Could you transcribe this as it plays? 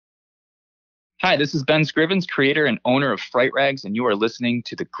Hi, this is Ben Scrivens, creator and owner of Fright-Rags, and you are listening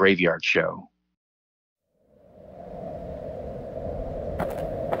to The Graveyard Show.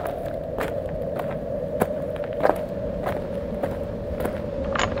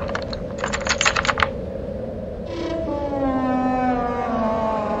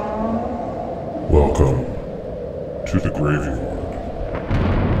 Welcome to the Graveyard.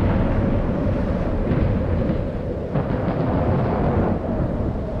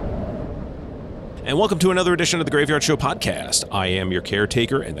 And welcome to another edition of the Graveyard Show podcast. I am your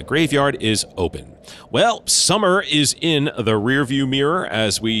caretaker, and the graveyard is open. Well, summer is in the rearview mirror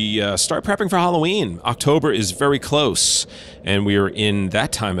as we start prepping for Halloween. October is very close, and we are in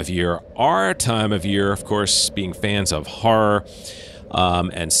that time of year. Our time of year, of course, being fans of horror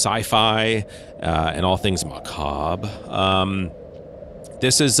and sci-fi and all things macabre.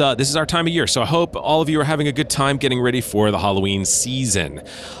 This is our time of year, so I hope all of you are having a good time getting ready for the Halloween season.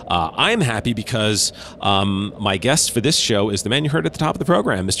 I'm happy because my guest for this show is the man you heard at the top of the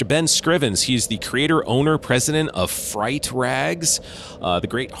program, Mr. Ben Scrivens. He's the creator, owner, president of Fright-Rags, the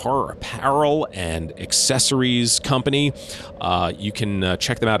great horror apparel and accessories company. You can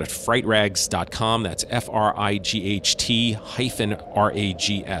check them out at Fright-Rags.com. That's Fright-Rags,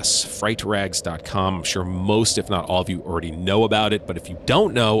 Fright-Rags.com. I'm sure most, if not all of you, already know about it, but if you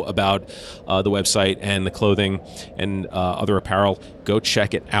don't know about the website and the clothing and other apparel, go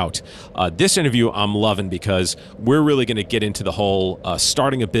check it out. This interview I'm loving because we're really going to get into the whole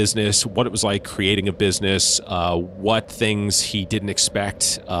starting a business, what it was like creating a business, what things he didn't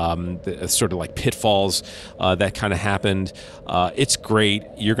expect, the sort of like pitfalls that kind of happened. It's great.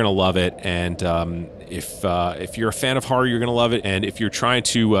 You're going to love it. And if you're a fan of horror, you're going to love it. And if you're trying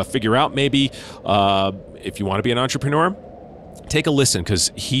to figure out maybe if you want to be an entrepreneur, take a listen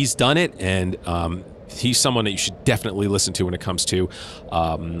because he's done it, and he's someone that you should definitely listen to when it comes to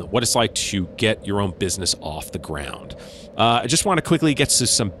what it's like to get your own business off the ground. I just want to quickly get to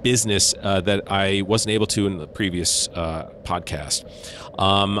some business that I wasn't able to in the previous podcast.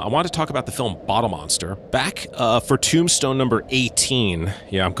 I want to talk about the film Bottle Monster. Back for Tombstone number 18.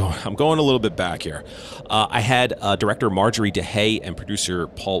 Yeah, I'm going a little bit back here. I had director Marjorie DeHay and producer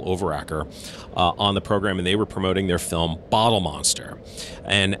Paul Overacker on the program, and they were promoting their film Bottle Monster.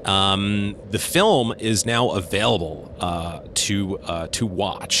 And the film is now available to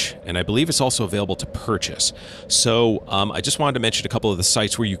watch, and I believe it's also available to purchase. So I just wanted to mention a couple of the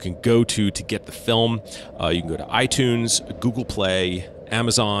sites where you can go to get the film. You can go to iTunes, Google Play,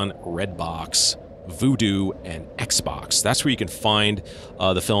 Amazon, Redbox, Vudu, and Xbox. That's where you can find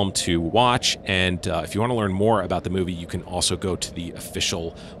the film to watch. And if you want to learn more about the movie, you can also go to the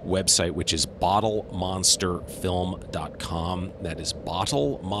official website, which is bottlemonsterfilm.com. That is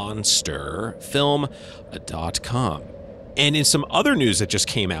bottlemonsterfilm.com. And in some other news that just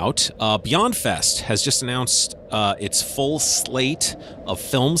came out, Beyond Fest has just announced its full slate of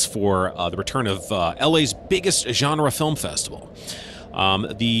films for the return of LA's biggest genre film festival.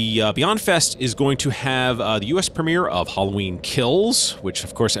 The Beyond Fest is going to have the U.S. premiere of Halloween Kills, which,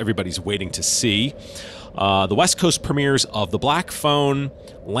 of course, everybody's waiting to see. The West Coast premieres of The Black Phone,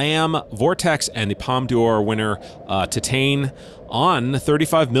 Lamb, Vortex, and the Palme d'Or winner, Titane, on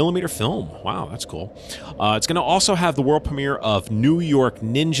 35mm film. Wow, that's cool. It's going to also have the world premiere of New York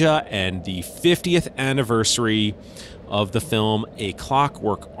Ninja and the 50th anniversary of the film A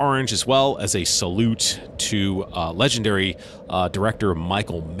Clockwork Orange, as well as a salute to legendary director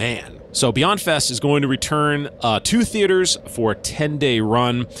Michael Mann. So Beyond Fest is going to return to theaters for a 10-day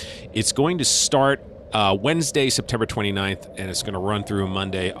run. It's going to start Wednesday, September 29th, and it's going to run through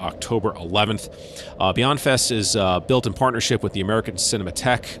Monday, October 11th. Beyond Fest is built in partnership with the American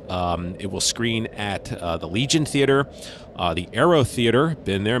Cinematheque. It will screen at the Legion Theater, the Aero Theater,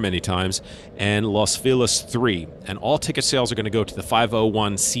 been there many times, and Los Feliz 3. And all ticket sales are going to go to the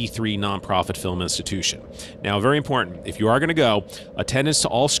 501c3 nonprofit film institution. Now, very important, if you are going to go, attendance to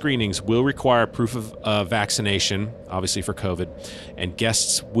all screenings will require proof of vaccination, obviously for COVID, and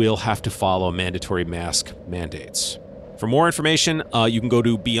guests will have to follow mandatory mask mandates. For more information, you can go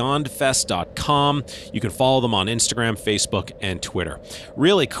to beyondfest.com. You can follow them on Instagram, Facebook, and Twitter.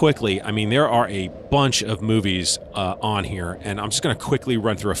 Really quickly, I mean, there are a bunch of movies on here, and I'm just going to quickly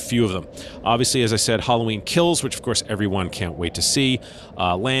run through a few of them. Obviously, as I said, Halloween Kills, which, of course, everyone can't wait to see.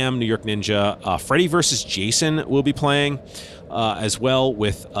 Lamb, New York Ninja, Freddy vs. Jason will be playing, as well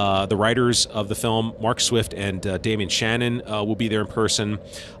with the writers of the film, Mark Swift and Damien Shannon will be there in person.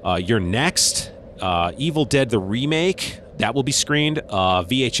 You're Next. Evil Dead the Remake, that will be screened.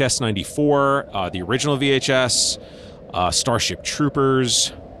 VHS 94, the original VHS, Starship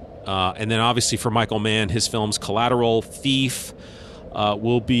Troopers, and then obviously for Michael Mann, his films Collateral, Thief,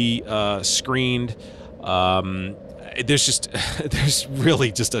 will be screened. There's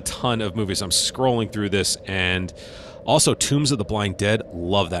really just a ton of movies. I'm scrolling through this, and also Tombs of the Blind Dead.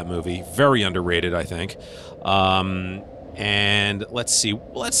 Love that movie. Very underrated, I think. And let's see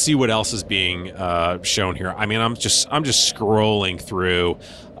what else is being shown here. I mean, I'm just scrolling through.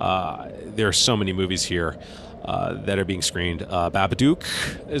 There are so many movies here that are being screened. Babadook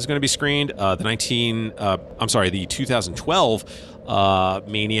is going to be screened. The 2012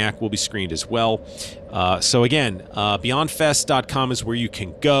 Maniac will be screened as well. So again, beyondfest.com is where you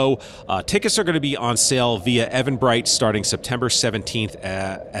can go. Tickets are going to be on sale via Eventbrite starting September 17th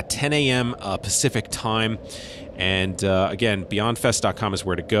at 10 a.m. Pacific time. And again, beyondfest.com is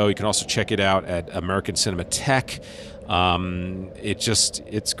where to go. You can also check it out at American Cinematheque.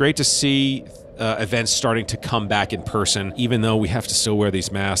 It's great to see events starting to come back in person, even though we have to still wear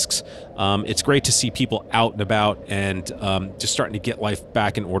these masks. It's great to see people out and about and just starting to get life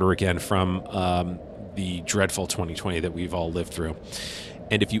back in order again from the dreadful 2020 that we've all lived through.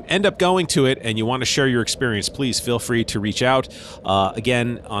 And if you end up going to it and you want to share your experience, please feel free to reach out.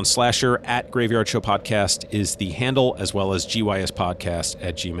 Again, on Slasher, @Graveyard Show Podcast is the handle, as well as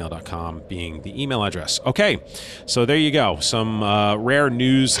gyspodcast@gmail.com being the email address. Okay, so there you go. Some rare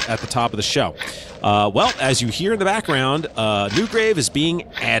news at the top of the show. Well, as you hear in the background, new grave is being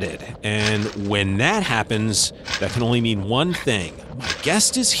added. And when that happens, that can only mean one thing. My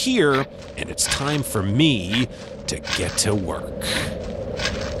guest is here, and it's time for me to get to work.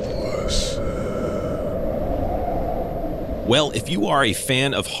 Well, if you are a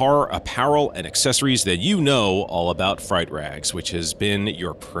fan of horror apparel and accessories, then you know all about Fright-Rags, which has been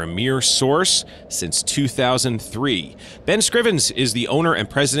your premier source since 2003. Ben Scrivens is the owner and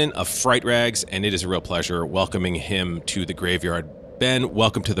president of Fright-Rags, and it is a real pleasure welcoming him to the graveyard. Ben,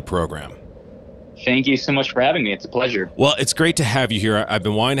 welcome to the program. Thank you so much for having me. It's a pleasure. Well, it's great to have you here. I've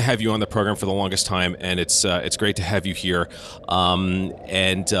been wanting to have you on the program for the longest time, and it's great to have you here.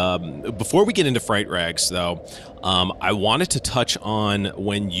 Before we get into Fright-Rags, though, I wanted to touch on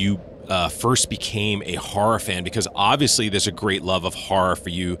when you first became a horror fan, because obviously there's a great love of horror for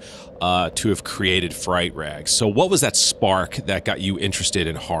you to have created Fright-Rags. So what was that spark that got you interested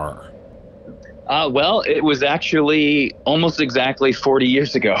in horror? Well, it was actually almost exactly 40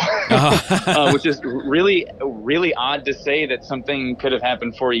 years ago, which is really, really odd to say that something could have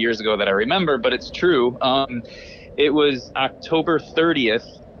happened 40 years ago that I remember, but it's true. It was October 30th,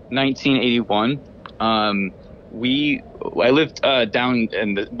 1981. I lived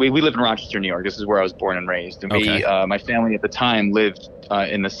we lived in Rochester, New York. This is where I was born and raised. And my family at the time lived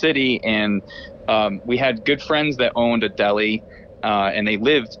in the city, and we had good friends that owned a deli. And they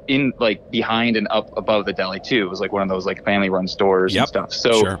lived in behind and up above the deli too. It was like one of those family run stores and stuff.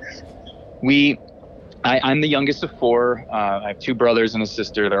 So sure. I'm the youngest of four. I have two brothers and a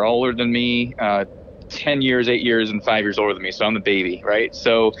sister. They're all older than me, 10 years, 8 years, and 5 years older than me. So I'm the baby, right?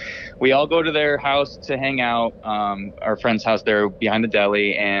 So we all go to their house to hang out, our friend's house there behind the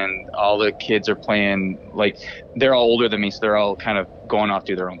deli, and all the kids are playing, they're all older than me. So they're all kind of going off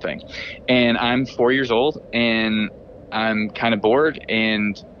to do their own thing. And I'm 4 years old, and I'm kind of bored,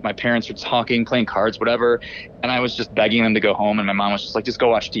 and my parents are talking, playing cards, whatever. And I was just begging them to go home. And my mom was just like, just go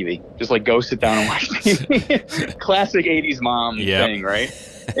watch TV. Just go sit down and watch TV. Classic 80s mom thing, right?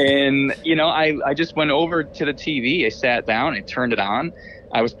 And, I just went over to the TV. I sat down, I turned it on.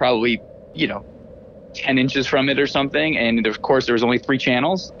 I was probably, 10 inches from it or something. And of course there was only 3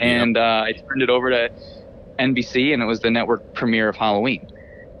 channels. And I turned it over to NBC, and it was the network premiere of Halloween.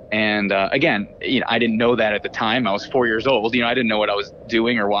 And again, I didn't know that at the time. I was 4 years old. I didn't know what I was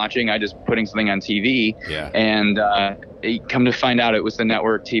doing or watching. I just putting something on TV. Yeah. And come to find out, it was the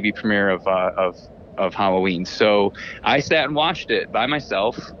network TV premiere of Halloween. So I sat and watched it by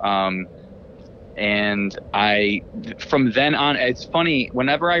myself. And from then on, it's funny,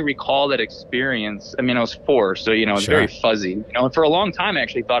 whenever I recall that experience, I was 4, so, it's very fuzzy, and for a long time, I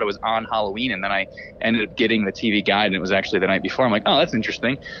actually thought it was on Halloween. And then I ended up getting the TV guide, and it was actually the night before. I'm like, oh, that's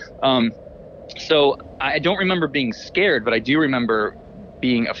interesting. So I don't remember being scared, but I do remember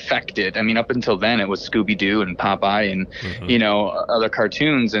being affected. Up until then, it was Scooby-Doo and Popeye and, other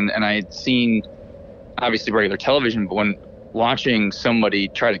cartoons. And I had seen, obviously, regular television, but when watching somebody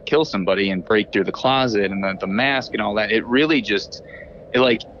try to kill somebody and break through the closet and the mask and all that, it really just,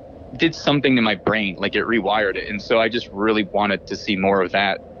 did something to my brain. It rewired it. And so I just really wanted to see more of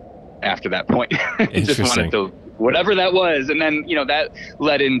that after that point. Just wanted to, whatever that was. And then, that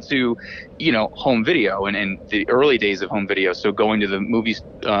led into, home video and the early days of home video. So going to the movies,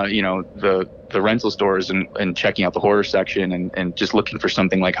 the rental stores and checking out the horror section and just looking for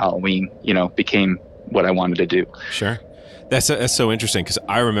something like Halloween, became what I wanted to do. Sure. That's so interesting, because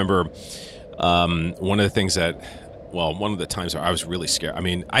I remember one of the things one of the times where I was really scared. I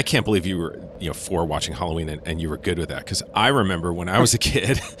mean, I can't believe you were 4 watching Halloween and you were good with that, because I remember when I was a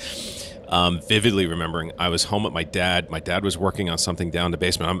kid, vividly remembering, I was home with my dad. My dad was working on something down in the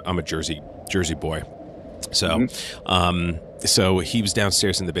basement. I'm a Jersey boy. So, so he was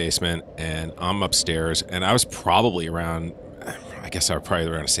downstairs in the basement and I'm upstairs, and I was probably around, I guess I was probably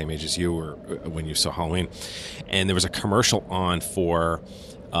around the same age as you were when you saw Halloween. And there was a commercial on for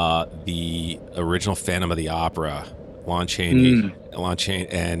the original Phantom of the Opera, Lon Chaney,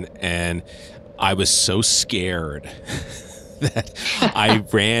 and I was so scared that I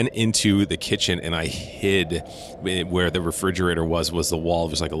ran into the kitchen and I hid where the refrigerator was the wall.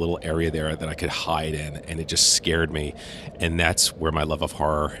 There was like a little area there that I could hide in, and it just scared me. And that's where my love of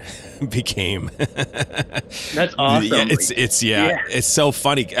horror became. That's awesome. Yeah, it's so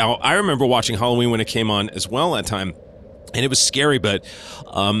funny. I remember watching Halloween when it came on as well that time. And it was scary, but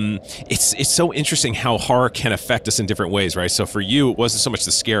it's so interesting how horror can affect us in different ways, right? So for you, it wasn't so much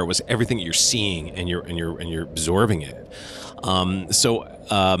the scare; it was everything that you're seeing and you're absorbing it.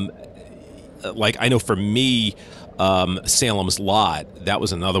 Like I know for me, Salem's Lot, that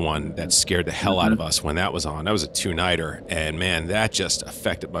was another one that scared the hell out of us when that was on. That was a 2-nighter, and man, that just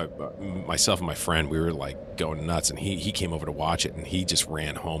affected myself and my friend. We were like going nuts, and he came over to watch it, and he just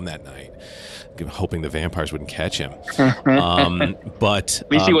ran home that night, hoping the vampires wouldn't catch him. But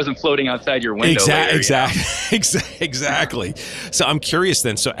at least he wasn't floating outside your window. Exactly. So I'm curious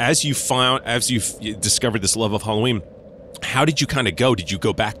then. So as you've discovered this love of Halloween, how did you kind of go? Did you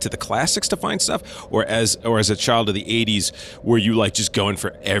go back to the classics to find stuff, or as a child of the 80s, were you like just going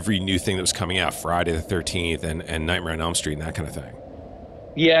for every new thing that was coming out, Friday the 13th and Nightmare on Elm Street and that kind of thing?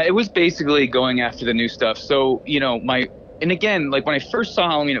 Yeah, it was basically going after the new stuff. So, and again, like when I first saw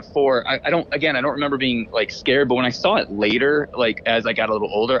Halloween at 4, I don't remember being like scared, but when I saw it later, like as I got a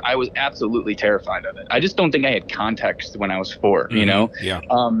little older, I was absolutely terrified of it. I just don't think I had context when I was 4, you know? Yeah.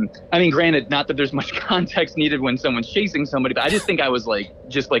 I mean, granted, not that there's much context needed when someone's chasing somebody, but I just think I was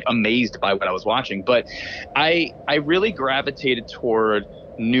just amazed by what I was watching. But I really gravitated toward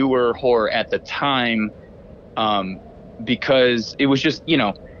newer horror at the time, because it was just,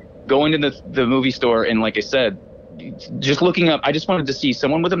 going to the movie store and, like I said, just looking up, I just wanted to see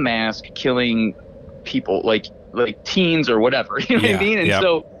someone with a mask killing people, like teens or whatever, you know what I mean? And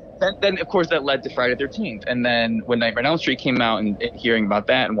so then of course that led to Friday the 13th. And then when Nightmare on Elm Street came out and hearing about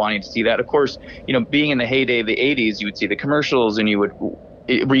that and wanting to see that, of course, being in the heyday of the 80s, you would see the commercials and you would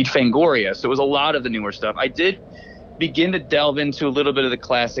read Fangoria. So it was a lot of the newer stuff. I did begin to delve into a little bit of the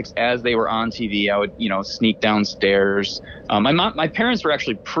classics as they were on TV. I would, sneak downstairs. My parents were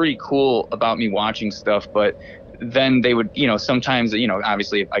actually pretty cool about me watching stuff, but then they would, sometimes,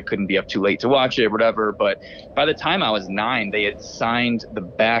 obviously I couldn't be up too late to watch it or whatever. But by the time I was 9, they had signed the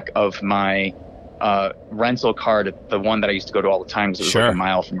back of my rental card, the one that I used to go to all the time, because it was like a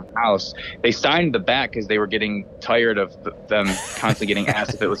mile from my house. They signed the back because they were getting tired of them constantly getting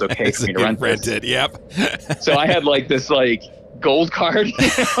asked if it was okay for me to rent it. Yep. So I had this gold card,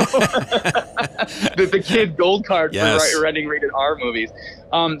 the kid gold card for renting rated R movies.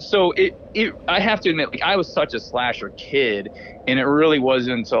 So I have to admit, I was such a slasher kid, and it really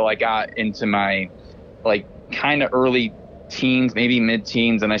wasn't until I got into my kind of early teens, maybe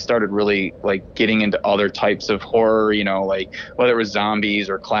mid-teens, and I started really getting into other types of horror, whether it was zombies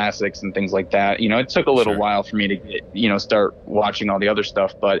or classics and things like that. It took a little while for me to get, start watching all the other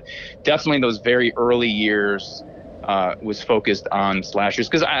stuff, but definitely those very early years was focused on slashers,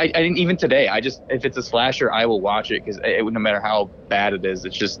 because I didn't, even today, if it's a slasher, I will watch it, because no matter how bad it is,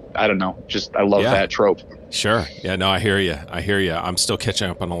 it's just, I don't know, I love that trope. Sure. Yeah, no, I hear you. I'm still catching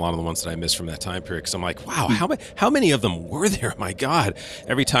up on a lot of the ones that I missed from that time period, because I'm like, wow, how many of them were there? My God.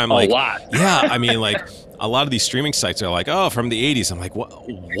 Every time, a lot. Yeah, I mean, a lot of these streaming sites are like, oh, from the 80s. I'm like, what?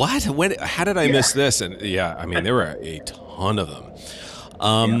 How did I miss this? And yeah, I mean, there were a ton of them.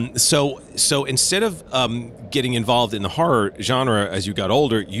 So instead of getting involved in the horror genre as you got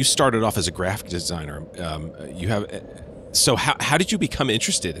older, you started off as a graphic designer. So how did you become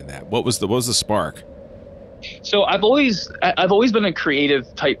interested in that? What was the spark? So I've always been a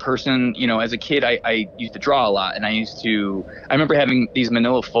creative type person. As a kid, I used to draw a lot, and I remember having these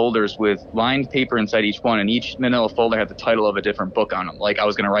manila folders with lined paper inside each one, and each manila folder had the title of a different book on them. Like I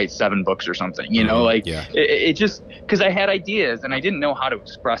was going to write 7 books or something, it just, because I had ideas and I didn't know how to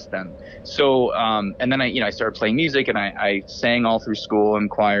express them. So, and then I started playing music, and I sang all through school in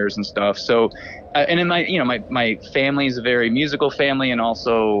choirs and stuff. So, and in my family is a very musical family, and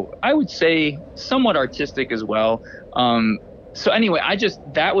also I would say somewhat artistic as well. So anyway,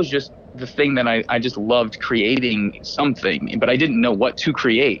 that was just the thing that I just loved creating something, but I didn't know what to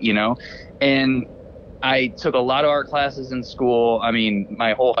create, you know? And I took a lot of art classes in school. I mean,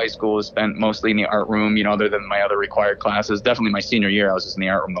 my whole high school was spent mostly in the art room, you know, other than my other required classes. Definitely my senior year, I was just in the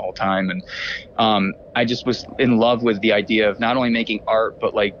art room the whole time. And I just was in love with the idea of not only making art,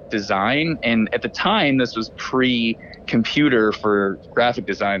 but like design. And at the time, this was pre-computer for graphic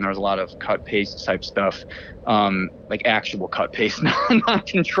design. There was a lot of cut paste type stuff, like actual cut paste, not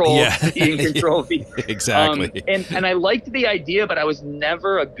control, being control. Exactly. And I liked the idea, but I was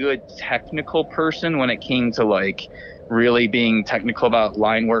never a good technical person when it came to like really being technical about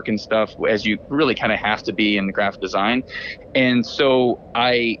line work and stuff, as you really kind of have to be in graphic design. And so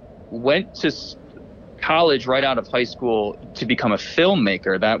I went to college right out of high school to become a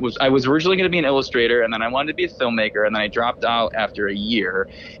filmmaker. I was originally going to be an illustrator, and then I wanted to be a filmmaker, and then I dropped out after a year,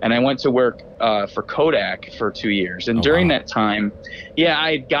 and I went to work for Kodak for 2 years. And during that time,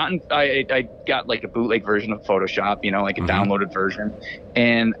 I got like a bootleg version of Photoshop, you know, like a downloaded version,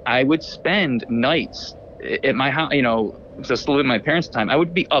 and I would spend nights at my house, you know, just living with my parents' time. I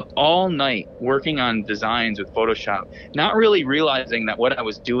would be up all night working on designs with Photoshop, not really realizing that what I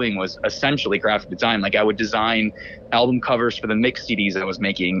was doing was essentially graphic design. Like I would design album covers for the mix CDs I was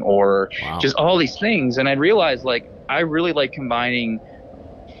making, or just all these things. And I realized like I really like combining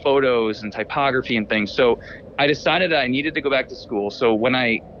photos and typography and things. So I decided that I needed to go back to school. So when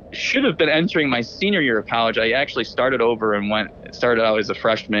I should have been entering my senior year of college, I actually started over and started out as a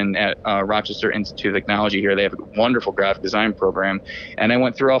freshman at Rochester Institute of Technology here. They have a wonderful graphic design program, and I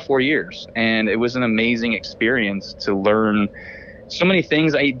went through all 4 years, and it was an amazing experience to learn so many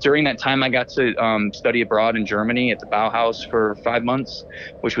things. During that time, I got to study abroad in Germany at the Bauhaus for 5 months,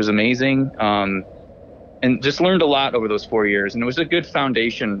 which was amazing. And just learned a lot over those 4 years, and it was a good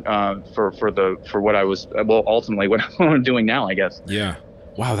foundation for what I was, well, ultimately what I'm doing now, I guess. Yeah.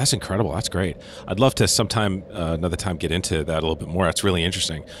 Wow, that's incredible. That's great. I'd love to another time get into that a little bit more. That's really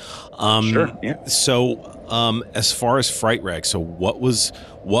interesting. Sure. Yeah. So, as far as Fright-Rags, so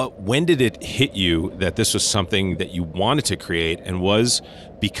when did it hit you that this was something that you wanted to create, and was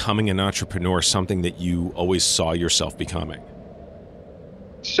becoming an entrepreneur something that you always saw yourself becoming?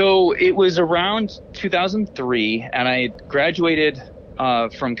 So it was around 2003, and I graduated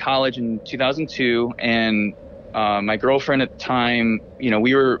from college in 2002, and my girlfriend at the time, you know,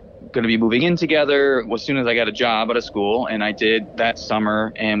 we were going to be moving in together as soon as I got a job out of school, and I did that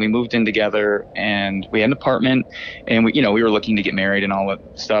summer, and we moved in together, and we had an apartment, and we were looking to get married and all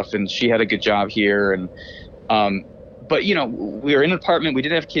that stuff, and she had a good job here, and but you know, we were in an apartment, we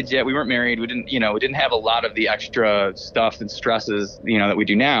didn't have kids yet, we weren't married, we didn't have a lot of the extra stuff and stresses, you know, that we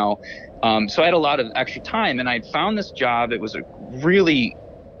do now. So I had a lot of extra time, and I'd found this job. It was a really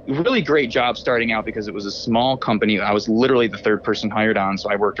great job starting out because it was a small company. I was literally the third person hired on. So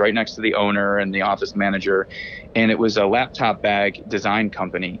I worked right next to the owner and the office manager, and it was a laptop bag design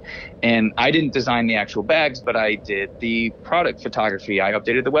company. And I didn't design the actual bags, but I did the product photography. I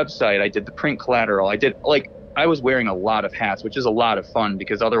updated the website. I did the print collateral. I was wearing a lot of hats, which is a lot of fun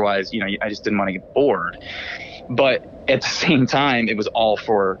because otherwise, you know, I just didn't want to get bored. But at the same time, it was all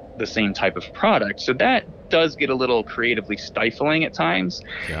for the same type of product. So that does get a little creatively stifling at times.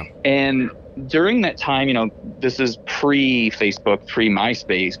 Yeah. And during that time, you know, this is pre-Facebook,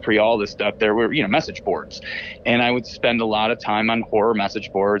 pre-MySpace, pre-all this stuff. There were, you know, message boards. And I would spend a lot of time on horror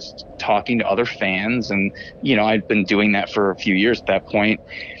message boards talking to other fans. And, you know, I'd been doing that for a few years at that point.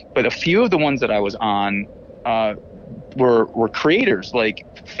 But a few of the ones that I was on were creators,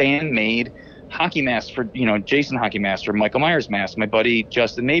 like fan-made hockey masks for, you know, Jason Hockey Master, Michael Myers mask. My buddy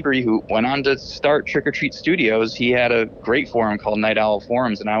Justin Mabry, who went on to start Trick or Treat Studios, he had a great forum called Night Owl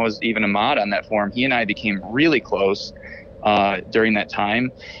Forums, and I was even a mod on that forum. He and I became really close during that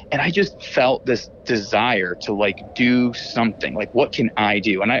time, and I just felt this desire to like do something. Like, what can I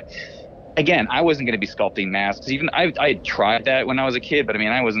do? And I wasn't going to be sculpting masks. Even I had tried that when I was a kid, but I mean,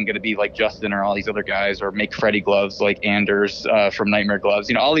 I wasn't going to be like Justin or all these other guys, or make Freddy gloves like Anders from Nightmare Gloves.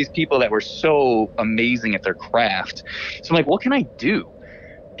 You know, all these people that were so amazing at their craft. So I'm like, what can I do?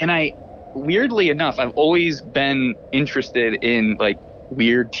 And weirdly enough, I've always been interested in like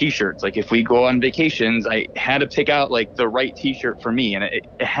weird t-shirts. Like if we go on vacations, I had to pick out like the right t-shirt for me, and it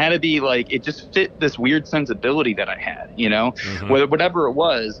had to be like, it just fit this weird sensibility that I had, you know, whatever it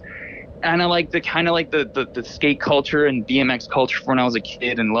was. And I like the skate culture and BMX culture from when I was a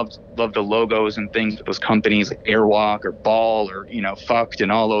kid, and loved the logos and things with those companies like Airwalk or Ball or, you know, Fucked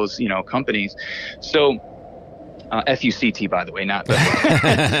and all those, you know, companies. So FUCT, by the way, not the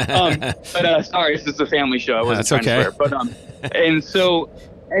but sorry, this is a family show. I wasn't trying to swear. But and so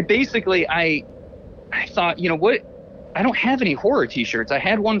basically I thought, you know, what I don't have any horror t-shirts. I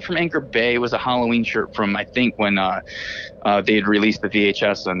had one from Anchor Bay. It was a Halloween shirt from, I think, when they had released the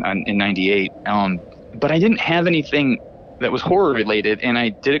VHS in 98. But I didn't have anything that was horror related, and I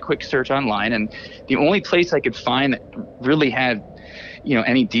did a quick search online, and the only place I could find that really had, you know,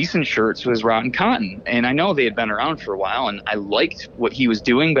 any decent shirts was Rotten Cotton. And I know they had been around for a while, and I liked what he was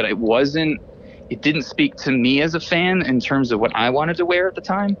doing, but it didn't speak to me as a fan in terms of what I wanted to wear at the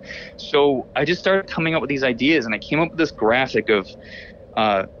time. So I just started coming up with these ideas, and I came up with this graphic of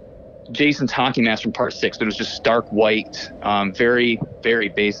Jason's hockey mask from part 6 that was just stark white, very, very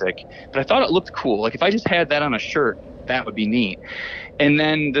basic. But I thought it looked cool. Like, if I just had that on a shirt, that would be neat. And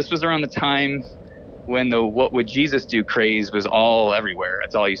then this was around the time when the "What Would Jesus Do" craze was all everywhere.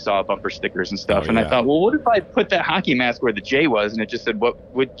 That's all you saw, bumper stickers and stuff. And I thought, well, what if I put that hockey mask where the J was, and it just said, "What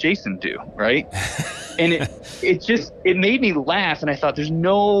would Jason do?" Right? And it made me laugh. And I thought, there's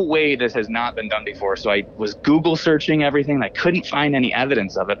no way this has not been done before. So I was Google searching everything, and I couldn't find any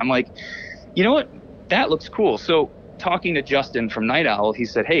evidence of it. I'm like, you know what? That looks cool. So talking to Justin from Night Owl, he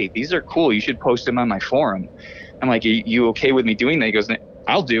said, "Hey, these are cool. You should post them on my forum." I'm like, you okay with me doing that? He goes,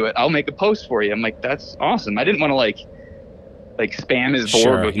 "I'll do it. I'll make a post for you." I'm like, that's awesome. I didn't want to like spam his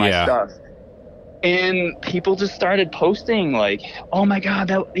board with my stuff. And people just started posting like, "Oh my God,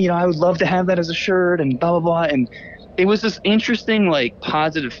 that, you know, I would love to have that as a shirt," and blah, blah, blah. And it was this interesting, like,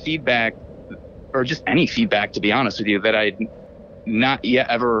 positive feedback, or just any feedback, to be honest with you, that I'd not yet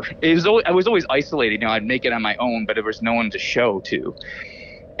ever, I was always isolated. You know, I'd make it on my own, but there was no one to show to.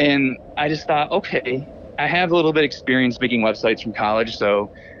 And I just thought, okay, I have a little bit of experience making websites from college,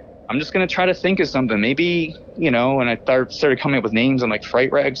 so I'm just going to try to think of something. Maybe, you know, and I started coming up with names. I'm like,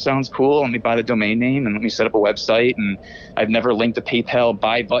 Fright-Rags sounds cool. Let me buy the domain name and let me set up a website. And I've never linked a PayPal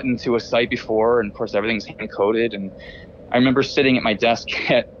buy button to a site before. And of course, everything's hand-coded. And I remember sitting at my desk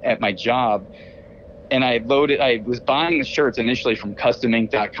at my job, and I was buying the shirts initially from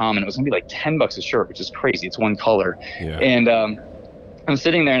customink.com, and it was going to be like $10 a shirt, which is crazy. It's one color. Yeah. And, I'm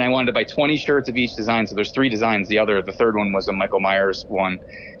sitting there, and I wanted to buy 20 shirts of each design. So there's 3 designs. The third one was a Michael Myers one.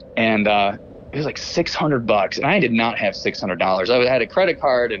 And it was like $600. And I did not have $600. I had a credit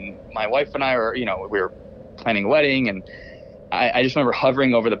card, and my wife and I were, you know, we were planning a wedding. And I just remember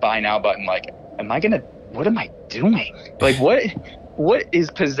hovering over the buy now button, like, what am I doing? Like, what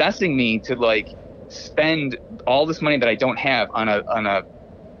is possessing me to like spend all this money that I don't have on a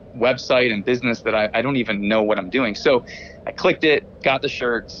website and business that I don't even know what I'm doing? So I clicked it, got the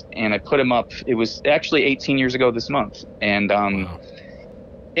shirts, and I put them up. It was actually 18 years ago this month. And wow.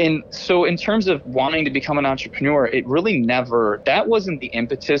 And so in terms of wanting to become an entrepreneur, it really that wasn't the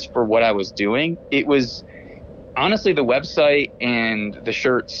impetus for what I was doing. It was honestly the website and the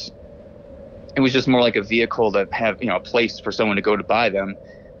shirts. It was just more like a vehicle to have, you know, a place for someone to go to buy them.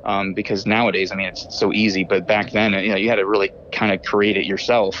 Because nowadays, I mean, it's so easy, but back then, you know, you had to really kind of create it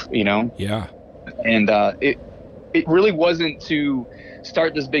yourself, you know? Yeah. And it really wasn't to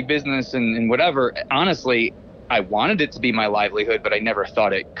start this big business and whatever. Honestly, I wanted it to be my livelihood, but I never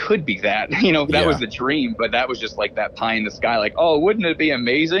thought it could be that. You know, that was the dream, but that was just like that pie in the sky. Like, oh, wouldn't it be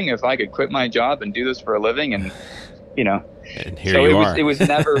amazing if I could quit my job and do this for a living? And, you know, and here you are. It was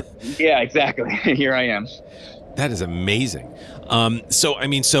never, yeah, exactly. Here I am. That is amazing. So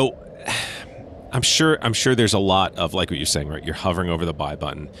I'm sure there's a lot of, like what you're saying, right? You're hovering over the buy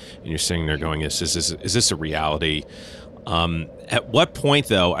button and you're sitting there going, is this a reality? At what point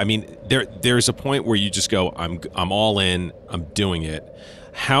though? I mean, there's a point where you just go, I'm all in, I'm doing it.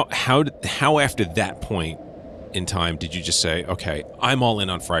 How after that point in time did you just say, okay, I'm all in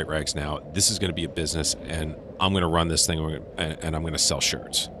on Fright-Rags now. This is going to be a business, and I'm going to run this thing, and I'm going to sell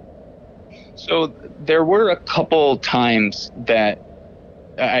shirts? So there were a couple times that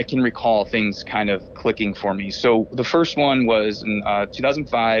I can recall things kind of clicking for me. So the first one was in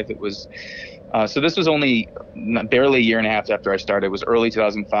 2005. It was so this was only barely a year and a half after I started. It was early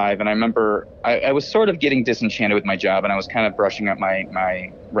 2005, and I remember I was sort of getting disenchanted with my job, and I was kind of brushing up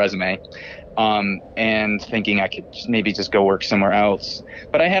my resume and thinking I could maybe just go work somewhere else.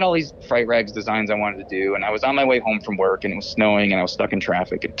 But I had all these Fright-Rags designs I wanted to do, and I was on my way home from work, and it was snowing, and I was stuck in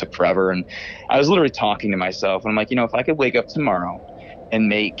traffic. It took forever, and I was literally talking to myself, and I'm like, you know, if I could wake up tomorrow and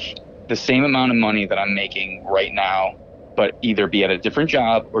make the same amount of money that I'm making right now, but either be at a different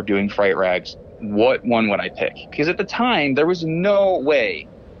job or doing Fright-Rags, what one would I pick? Because at the time, there was no way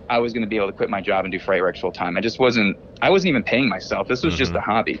I was going to be able to quit my job and do Fright-Rags full time. I wasn't even paying myself. This was just a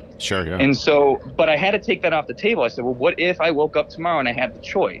hobby. Sure, yeah. And so, but I had to take that off the table. I said, well, what if I woke up tomorrow and I had the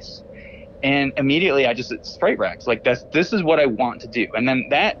choice? And immediately it's Fright-Rags. Like, this is what I want to do. And then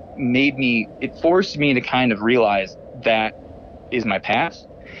that it forced me to kind of realize that is my path.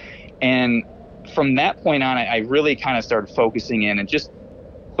 And from that point on, I really kind of started focusing in and just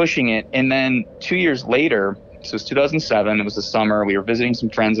pushing it. And then 2 years later, so it was 2007, it was the summer, we were visiting some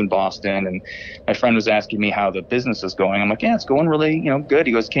friends in Boston, and my friend was asking me how the business is going. I'm like, yeah, it's going really, good.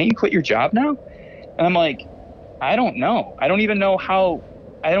 He goes, can't you quit your job now? And I'm like, I don't know. I don't even know how.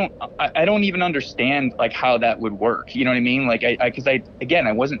 I don't even understand like how that would work. You know what I mean? Like because I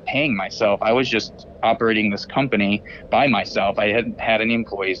wasn't paying myself. I was just operating this company by myself. I hadn't had any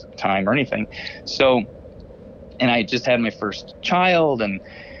employees at the time or anything. So, and I just had my first child. And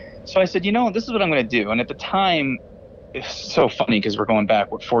so I said, this is what I'm going to do. And at the time, it's so funny because we're going back,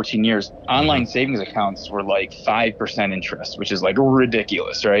 14 years, online savings accounts were like 5% interest, which is like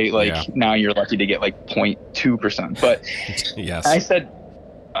ridiculous, right? Like now you're lucky to get like 0.2%. But yes. I said,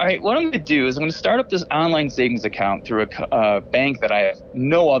 all right, what I'm going to do is I'm going to start up this online savings account through a bank that I have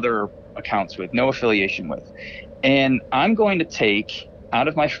no other accounts with, no affiliation with. And I'm going to take out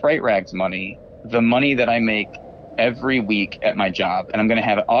of my Fright-Rags money, the money that I make every week at my job, and I'm going to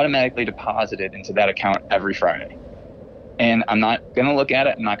have it automatically deposited into that account every Friday. And I'm not going to look at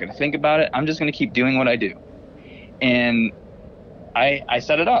it. I'm not going to think about it. I'm just going to keep doing what I do. And I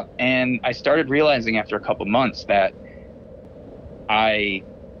set it up, and I started realizing after a couple months that I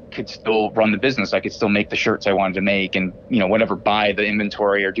could still run the business. I could still make the shirts I wanted to make and, whatever, buy the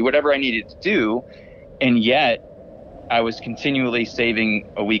inventory or do whatever I needed to do. And yet I was continually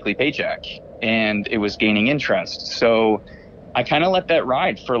saving a weekly paycheck and it was gaining interest. So I kind of let that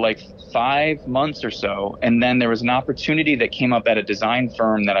ride for like 5 months or so. And then there was an opportunity that came up at a design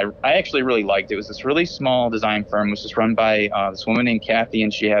firm that I actually really liked. It was this really small design firm. It was just run by this woman named Kathy,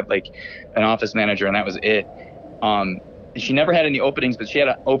 and she had like an office manager, and that was it. She never had any openings, but she had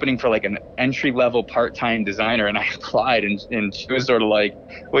an opening for like an entry-level part-time designer, and I applied, and she was sort of like,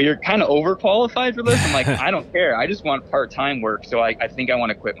 well, you're kind of overqualified for this. I'm like, I don't care. I just want part-time work, so I think I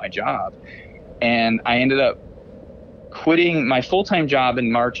want to quit my job. And I ended up quitting my full-time job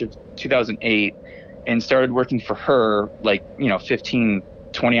in March of 2008 and started working for her like, 15,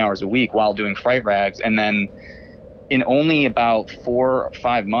 20 hours a week while doing Fright-Rags. And then in only about 4 or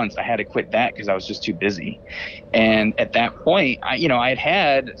 5 months, I had to quit that because I was just too busy. And at that point, I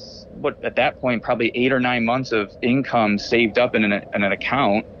had at that point, probably 8 or 9 months of income saved up in an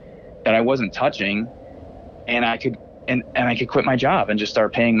account that I wasn't touching. And I could quit my job and just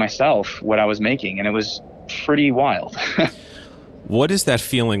start paying myself what I was making. And it was pretty wild. What is that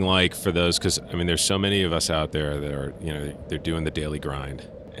feeling like for those? Because, there's so many of us out there that are, they're doing the daily grind,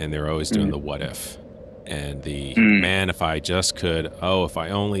 and they're always doing the what if. And the, man, if I just could, if I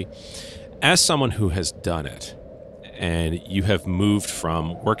only. As someone who has done it, and you have moved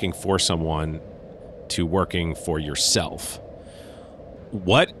from working for someone to working for yourself,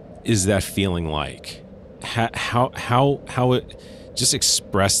 what is that feeling like? How it, just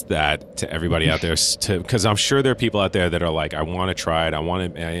express that to everybody out there, because I'm sure there are people out there that are like, I want to try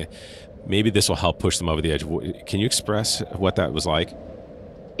it. Maybe this will help push them over the edge. Can you express what that was like?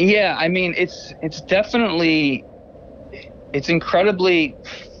 Yeah, it's definitely, it's incredibly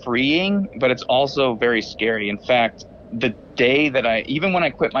freeing, but it's also very scary. In fact, the day that even when I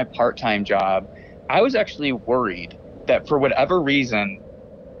quit my part-time job, I was actually worried that for whatever reason,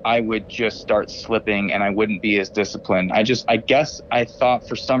 I would just start slipping and I wouldn't be as disciplined. I guess I thought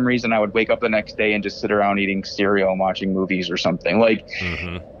for some reason I would wake up the next day and just sit around eating cereal and watching movies or something. Like,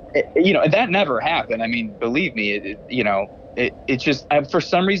 that never happened. Believe me, it just, for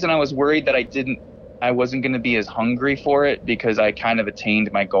some reason I was worried that I wasn't going to be as hungry for it because I kind of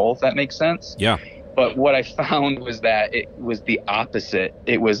attained my goal, if that makes sense. Yeah. But what I found was that it was the opposite.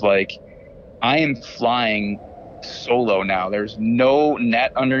 It was like, I am flying solo now. There's no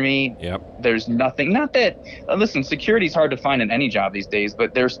net under me. Yep. There's nothing. Not that, listen, security is hard to find in any job these days,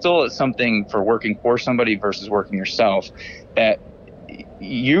 but there's still something for working for somebody versus working yourself that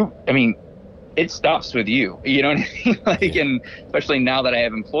it stops with you. You know what I mean? Like, yeah. And especially now that I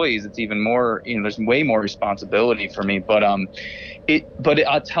have employees, it's even more, there's way more responsibility for me. But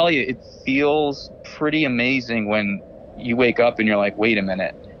I'll tell you, it feels pretty amazing when you wake up and you're like, wait a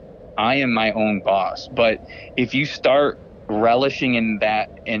minute, I am my own boss. But if you start relishing in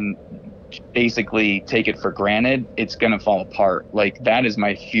that and basically take it for granted, it's going to fall apart. Like, that is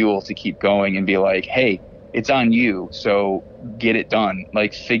my fuel to keep going and be like, hey, it's on you. So get it done,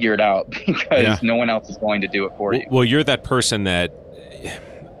 like figure it out, because no one else is going to do it for you. Well, you're that person that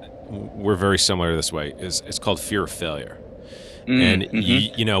we're very similar this way. It's called fear of failure. And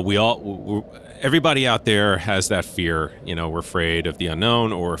everybody out there has that fear. We're afraid of the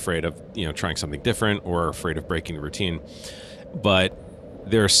unknown, or afraid of, trying something different, or afraid of breaking the routine. But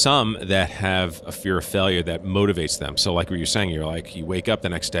there are some that have a fear of failure that motivates them. So like what you're saying, you're like, you wake up the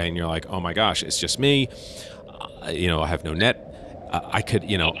next day and you're like, oh my gosh, it's just me. I have no net. I could, I'm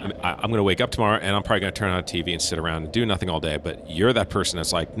going to wake up tomorrow and I'm probably going to turn on TV and sit around and do nothing all day. But you're that person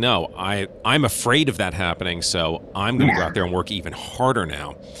that's like, no, I'm afraid of that happening. So I'm going to go out there and work even harder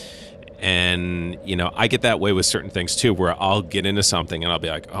now. And, I get that way with certain things too, where I'll get into something and I'll be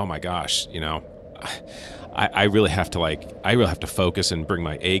like, oh my gosh, I really have to focus and bring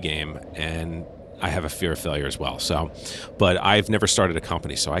my A game, and I have a fear of failure as well. So, but I've never started a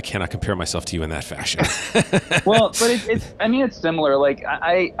company, so I cannot compare myself to you in that fashion. Well, but it's similar. Like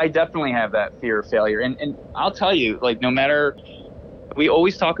I definitely have that fear of failure. And I'll tell you, like, no matter, we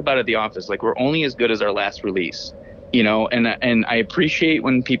always talk about at the office, like, we're only as good as our last release, and I appreciate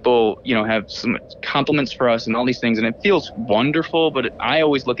when people, have some compliments for us and all these things. And it feels wonderful, but I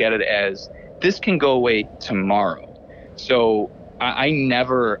always look at it as this can go away tomorrow. So I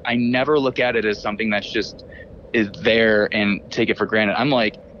never look at it as something that's just is there and take it for granted. I'm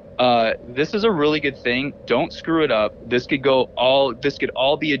like, this is a really good thing. Don't screw it up. This could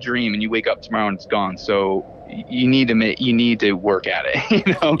all be a dream, and you wake up tomorrow and it's gone. So you need to work at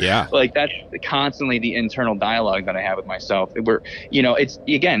it. Yeah. Like, that's constantly the internal dialogue that I have with myself.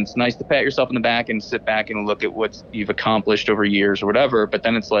 It's nice to pat yourself on the back and sit back and look at what you've accomplished over years or whatever. But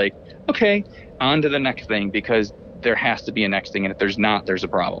then it's like, okay, on to the next thing, because there has to be a next thing, and if there's not, there's a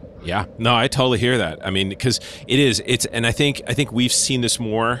problem. Yeah, no, I totally hear that. I mean, because and I think we've seen this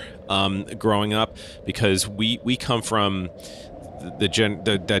more growing up, because we come from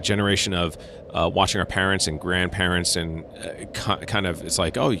that generation of watching our parents and grandparents, and kind of, it's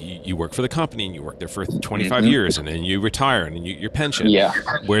like, oh, you work for the company and you work there for 25 years and then you retire and then your pension. Yeah.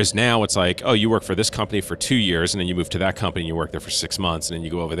 Whereas now it's like, oh, you work for this company for 2 years and then you move to that company and you work there for 6 months and then you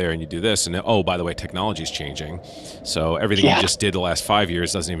go over there and you do this. And then, oh, by the way, technology is changing. So everything you just did the last 5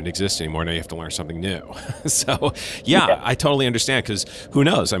 years doesn't even exist anymore. Now you have to learn something new. So I totally understand, because who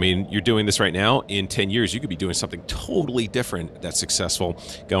knows? I mean, you're doing this right now. In 10 years, you could be doing something totally different that's successful,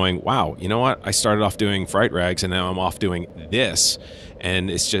 going, wow, you know what? I started off doing Fright-Rags and now I'm off doing this, and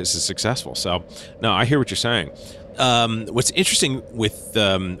it's just as successful. So no, I hear what you're saying. What's interesting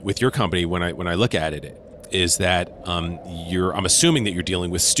with your company, when I look at it, is that I'm assuming that you're dealing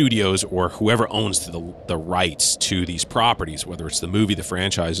with studios or whoever owns the rights to these properties, whether it's the movie, the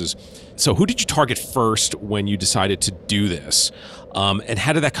franchises. So who did you target first when you decided to do this, and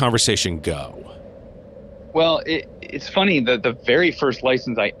how did that conversation go? Well, it's funny, the very first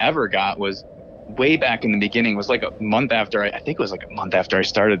license I ever got was way back in the beginning. Was like a month after I think it was like a month after I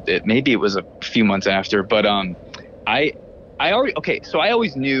started it. Maybe it was a few months after, but I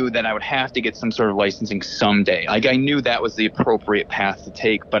always knew that I would have to get some sort of licensing someday. Like, I knew that was the appropriate path to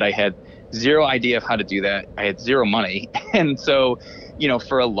take, but I had zero idea of how to do that. I had zero money. And so,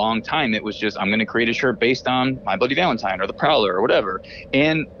 for a long time, it was just, I'm going to create a shirt based on My Bloody Valentine or The Prowler or whatever.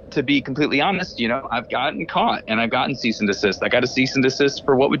 And to be completely honest, I've gotten caught and I've gotten cease and desist. I got a cease and desist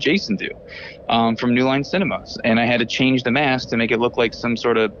for What Would Jason Do from New Line Cinemas. And I had to change the mask to make it look like some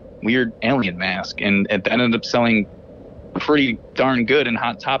sort of weird alien mask. And it ended up selling pretty darn good, and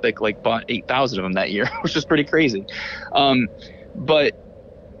Hot Topic bought 8,000 of them that year, which is pretty crazy.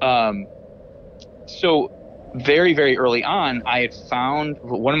 So very, very early on, I had found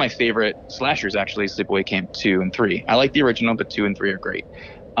one of my favorite slashers, actually, Sleepaway Camp 2 and 3. I like the original, but 2 and 3 are great.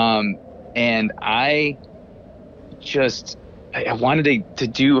 And I wanted to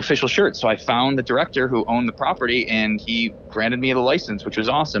do official shirts. So I found the director who owned the property, and he granted me the license, which was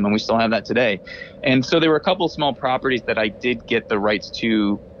awesome. And we still have that today. And so there were a couple of small properties that I did get the rights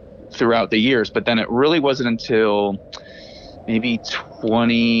to throughout the years, but then it really wasn't until maybe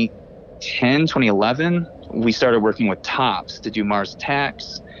 2010, 2011, we started working with Topps to do Mars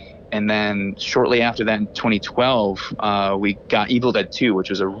Attacks. And then shortly after that, in 2012, we got Evil Dead 2, which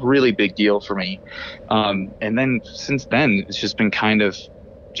was a really big deal for me. And then since then, it's just been kind of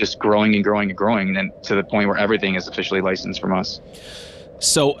just growing and growing and growing, and then to the point where everything is officially licensed from us.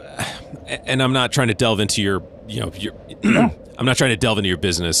 So, and I'm not trying to delve into your I'm not trying to delve into your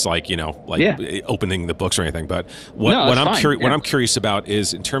business, opening the books or anything. But what I'm curious about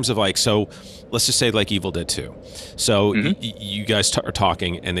is, in terms of so let's just say Evil Dead 2. So you guys are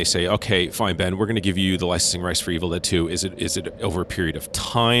talking, and they say, okay, fine, Ben, we're going to give you the licensing rights for Evil Dead 2. Is it over a period of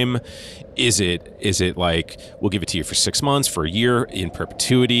time? Is it like, we'll give it to you for 6 months, for a year, in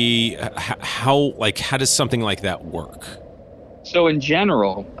perpetuity? How does something like that work? So in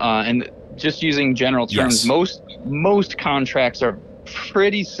general, and just using general terms, yes, most contracts are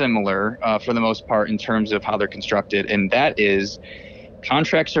pretty similar for the most part in terms of how they're constructed, and that is,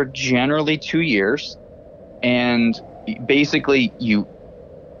 contracts are generally 2 years, and basically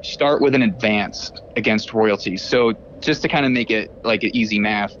start with an advance against royalties. So just to kind of make it like an easy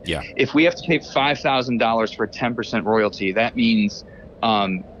math, if we have to pay $5,000 for 10% royalty, that means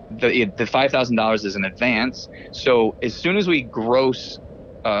the $5,000 is an advance. So as soon as we gross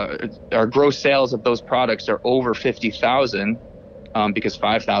our gross sales of those products are over 50,000, because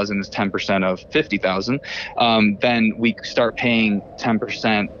 5,000 is 10% of 50,000, then we start paying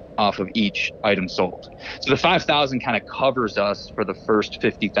 10% off of each item sold. So the 5,000 kind of covers us for the first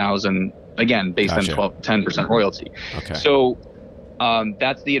 50,000, again, based on 10% royalty. Okay. So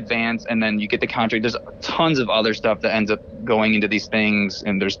that's the advance, and then you get the contract. There's tons of other stuff that ends up going into these things,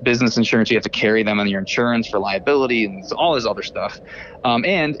 and there's business insurance. You have to carry them on your insurance for liability, and all this other stuff.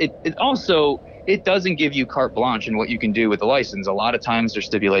 And it also, it doesn't give you carte blanche in what you can do with the license. A lot of times there's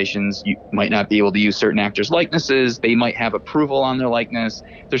stipulations. You might not be able to use certain actors' likenesses. They might have approval on their likeness.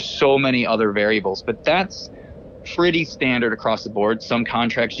 There's so many other variables, but that's pretty standard across the board. Some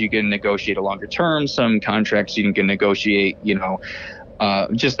contracts you can negotiate a longer term. Some contracts you can negotiate,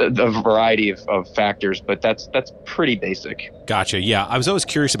 just a variety of factors, but that's pretty basic. Gotcha. Yeah, I was always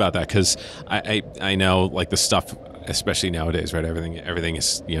curious about that because I know like the stuff, especially nowadays, right? Everything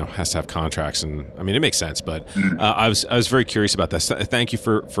is has to have contracts, and I mean it makes sense. But I was very curious about this. Thank you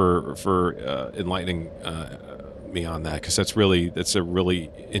for enlightening me on that, because that's a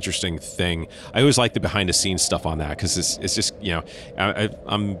really interesting thing. I always like the behind the scenes stuff on that because it's just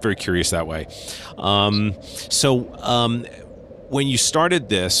I'm very curious that way. So when you started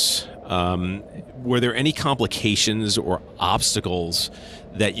this, were there any complications or obstacles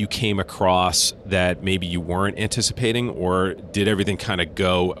that you came across that maybe you weren't anticipating, or did everything kind of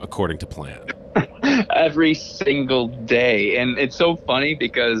go according to plan? Every single day. And it's so funny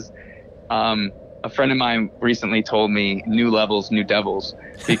because a friend of mine recently told me new levels, new devils,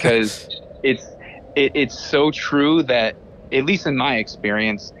 because it's so true that, at least in my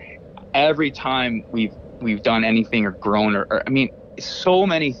experience, every time we've done anything or grown or I mean, so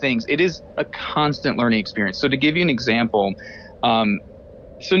many things, it is a constant learning experience. So to give you an example, in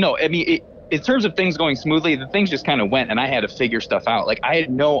terms of things going smoothly, the things just kind of went, and I had to figure stuff out. Like, I had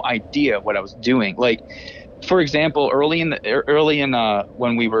no idea what I was doing. Like, for example, early in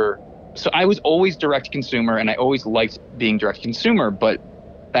when we were, so I was always direct to consumer, and I always liked being direct to consumer. But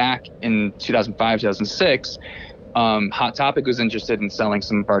back in 2005, 2006, Hot Topic was interested in selling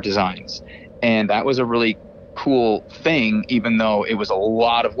some of our designs, and that was a really cool thing, even though it was a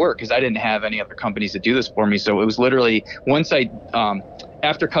lot of work because I didn't have any other companies to do this for me. So it was literally, once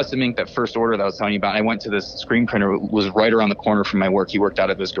after Custom Ink, that first order that I was telling you about, I went to this screen printer. It was right around the corner from my work. He worked out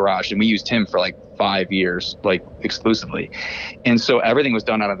of his garage, and we used him for like 5 years, like exclusively. And so everything was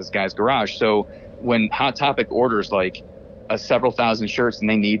done out of this guy's garage. So when Hot Topic orders like several thousand shirts and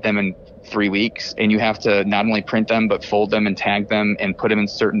they need them in 3 weeks, and you have to not only print them but fold them and tag them and put them in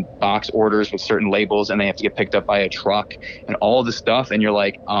certain box orders with certain labels, and they have to get picked up by a truck and all this stuff, and you're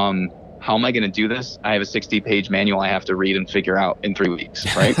like, how am I going to do this? I have a 60-page manual I have to read and figure out in 3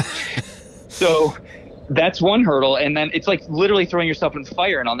 weeks, right? So that's one hurdle. And then it's like literally throwing yourself in the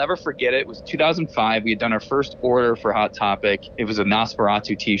fire. And I'll never forget it. It was 2005. We had done our first order for Hot Topic. It was a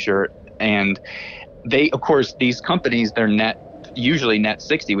Nosferatu t-shirt. And they, of course, these companies, they're usually net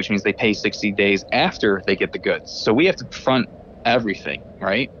 60, which means they pay 60 days after they get the goods. So we have to front everything,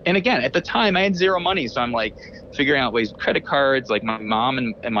 right? And again, at the time I had zero money, so I'm like figuring out ways with credit cards. Like my mom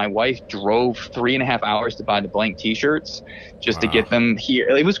and my wife drove 3.5 hours to buy the blank t-shirts just to get them here.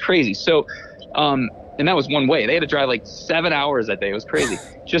 It was crazy. So and that was one way. They had to drive like 7 hours that day. It was crazy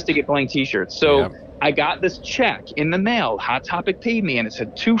just to get blank t-shirts. So I got this check in the mail. Hot Topic paid me, and it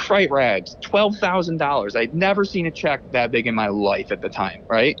said 2 Fright-Rags, $12,000. I'd never seen a check that big in my life at the time,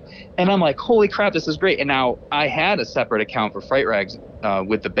 right? And I'm like, holy crap, this is great. And now I had a separate account for Fright-Rags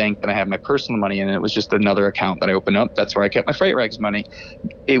with the bank that I had my personal money in, and it was just another account that I opened up. That's where I kept my Fright-Rags money.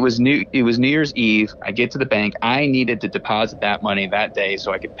 It was New Year's Eve. I get to the bank. I needed to deposit that money that day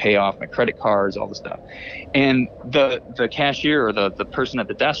so I could pay off my credit cards, all the stuff. And the cashier, or the person at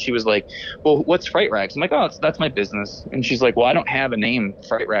the desk, she was like, well, what's Fright-Rags? I'm like, oh, that's my business. And she's like, well, I don't have a name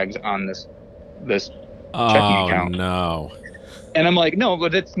Fright-Rags on this checking account. No. And I'm like, no,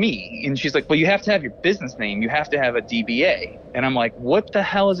 but it's me. And she's like, well, you have to have your business name. You have to have a DBA. And I'm like, what the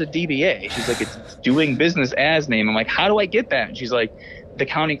hell is a DBA? She's like, it's doing business as name. I'm like, how do I get that? And she's like, the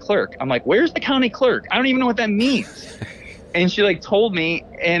county clerk. I'm like, where's the county clerk? I don't even know what that means. And she like told me,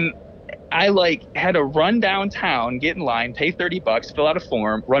 and I like had to run downtown, get in line, pay $30, fill out a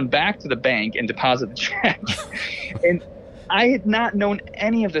form, run back to the bank and deposit the check. And I had not known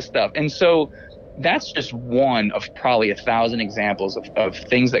any of this stuff. And so that's just one of probably 1,000 examples of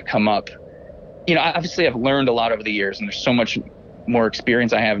things that come up. You know, obviously I've learned a lot over the years, and there's so much more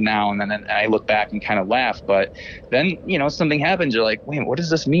experience I have now, and then I look back and kind of laugh. But then, you know, something happens, you're like, wait, what does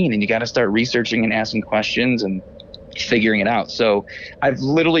this mean? And you got to start researching and asking questions and figuring it out. So I've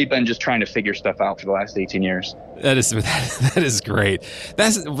literally been just trying to figure stuff out for the last 18 years. That is great.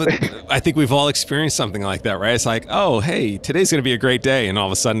 I think we've all experienced something like that, right? It's like, oh, hey, today's going to be a great day, and all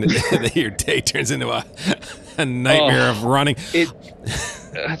of a sudden your day turns into a nightmare of running.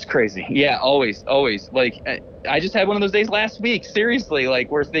 That's crazy. Yeah, always. Like, I just had one of those days last week, seriously, like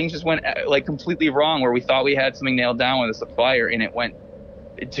where things just went like completely wrong, where we thought we had something nailed down with a supplier and it went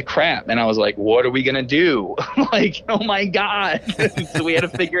to crap. And I was like, what are we going to do? Like, oh my God. So we had to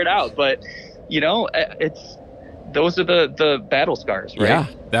figure it out. But, you know, those are the battle scars, right? Yeah,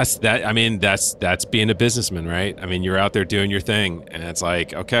 that's being a businessman, right? I mean, you're out there doing your thing, and it's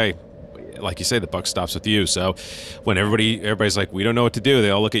like, okay, like you say, the buck stops with you. So when everybody's like, we don't know what to do,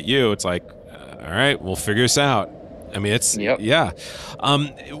 they all look at you. It's like, all right, we'll figure this out. I mean, yeah.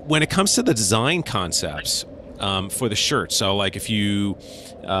 When it comes to the design concepts for the shirt, so like if you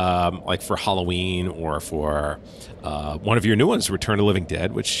like for Halloween or for one of your new ones, Return of the Living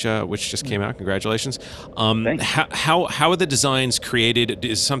Dead, which just came out. Congratulations. How are the designs created?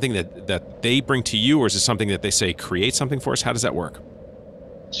 Is it something that they bring to you, or is it something that they say create something for us? How does that work?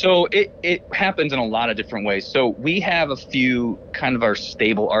 So it happens in a lot of different ways. So we have a few kind of our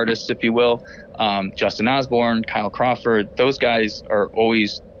stable artists, if you will. Justin Osborne, Kyle Crawford, those guys are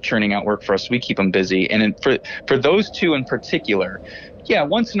always churning out work for us. We keep them busy. And for those two in particular, yeah,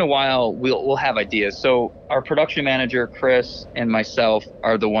 once in a while we'll have ideas. So our production manager, Chris, and myself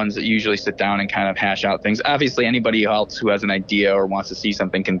are the ones that usually sit down and kind of hash out things. Obviously, anybody else who has an idea or wants to see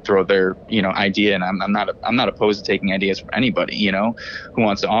something can throw their, you know, idea. And I'm not opposed to taking ideas from anybody, you know, who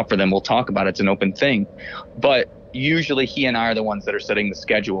wants to offer them. We'll talk about it. It's an open thing. But usually he and I are the ones that are setting the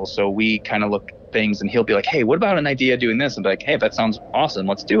schedule. So we kind of look at things and he'll be like, hey, what about an idea doing this? And be like, hey, that sounds awesome.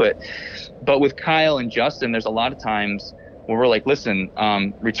 Let's do it. But with Kyle and Justin, there's a lot of times where we're like, listen,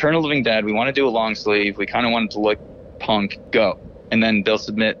 Return of the Living Dead, we want to do a long sleeve. We kind of want it to look punk, go. And then they'll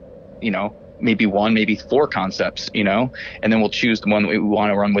submit, you know, maybe one, maybe four concepts, you know, and then we'll choose the one that we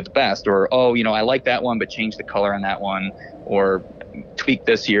want to run with the best. Or, oh, you know, I like that one, but change the color on that one, or tweak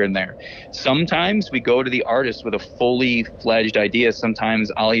this here and there. Sometimes we go to the artist with a fully fledged idea.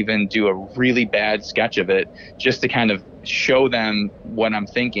 Sometimes I'll even do a really bad sketch of it just to kind of show them what I'm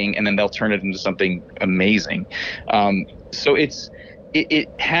thinking, and then they'll turn it into something amazing. So it's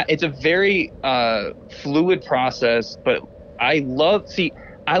a very fluid process, but I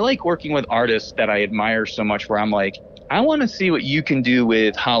like working with artists that I admire so much, where I'm like, I want to see what you can do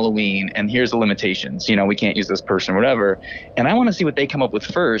with Halloween, and here's the limitations. You know, we can't use this person or whatever. And I want to see what they come up with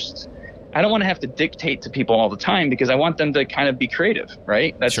first. I don't want to have to dictate to people all the time, because I want them to kind of be creative,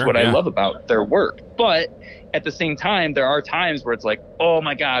 right? That's what I love about their work. But at the same time, there are times where it's like, oh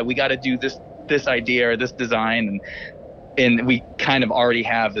my God, we got to do this idea or this design. And we kind of already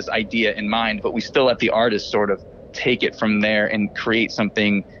have this idea in mind, but we still let the artist sort of take it from there and create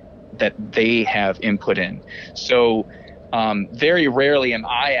something that they have input in. So very rarely am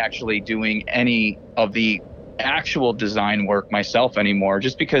I actually doing any of the actual design work myself anymore,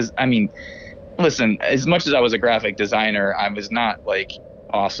 just because, I mean, listen, as much as I was a graphic designer, I was not like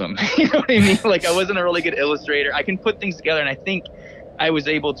awesome. You know what I mean? Like, I wasn't a really good illustrator. I can put things together, and I think I was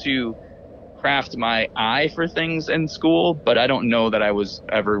able to craft my eye for things in school, but I don't know that I was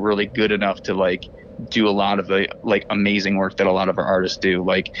ever really good enough to like do a lot of the like amazing work that a lot of our artists do.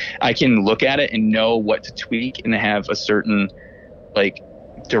 Like, I can look at it and know what to tweak and have a certain like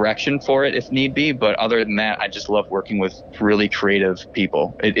direction for it if need be, but other than that, I just love working with really creative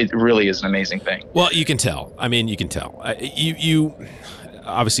people. It really is an amazing thing. Well, you can tell. I mean, you can tell. You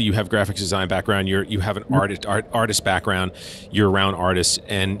obviously you have graphics design background. You have an artist background. You're around artists,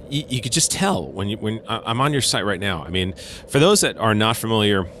 and you could just tell when I'm on your site right now. I mean, for those that are not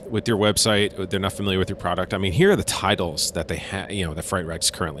familiar with your website, they're not familiar with your product. I mean, here are the titles that they have. You know, that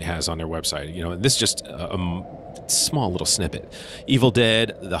Fright-Rags currently has on their website. You know, this is just a small little snippet. Evil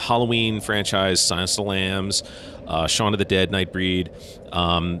Dead, the Halloween franchise, Silence of the Lambs, Shaun of the Dead, Nightbreed,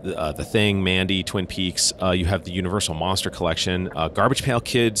 The Thing, Mandy, Twin Peaks. You have the Universal Monster Collection, Garbage Pail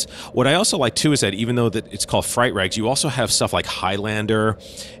Kids. What I also like too is that even though that it's called Fright-Rags, you also have stuff like Highlander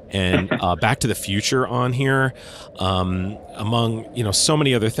and Back to the Future on here, among so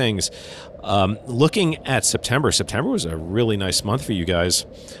many other things. Looking at September was a really nice month for you guys.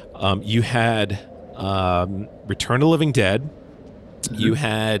 You had Return of the Living Dead, You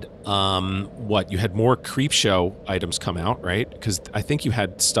had what? You had more creep show items come out, right? Because I think you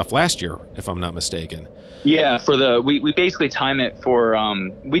had stuff last year, if I'm not mistaken. Yeah, for we basically time it for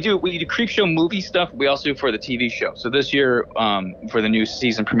we do creep show movie stuff. We also do for the TV show. So this year for the new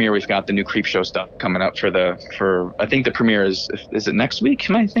season premiere, we've got the new creep show stuff coming up for I think the premiere is it next week?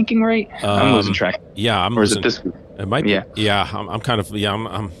 Am I thinking right? I'm losing track. Yeah, or is it this week? It might be. Yeah, I'm kind of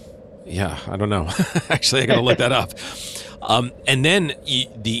yeah, I don't know. Actually, I got to look that up. And then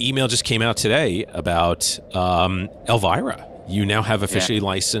the email just came out today about Elvira. You now have officially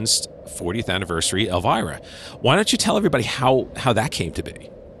licensed 40th anniversary Elvira. Why don't you tell everybody how that came to be?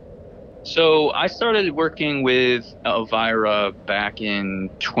 So I started working with Elvira back in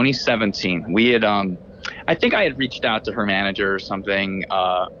 2017. We had, I think I had reached out to her manager or something.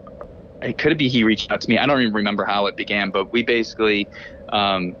 It could be he reached out to me. I don't even remember how it began, but we basically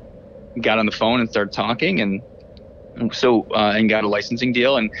got on the phone and started talking, and so and got a licensing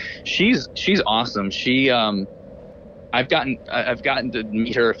deal. And she's awesome. I've gotten to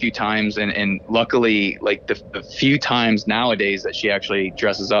meet her a few times, and luckily, like the few times nowadays that she actually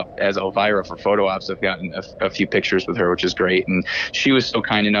dresses up as Elvira for photo ops, I've gotten a few pictures with her, which is great. And she was so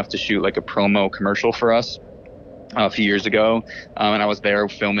kind enough to shoot like a promo commercial for us a few years ago, and I was there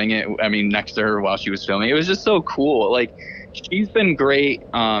filming it. I mean, next to her while she was filming. It was just so cool. Like, she's been great,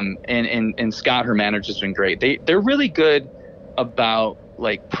 and Scott, her manager's been great. They're really good about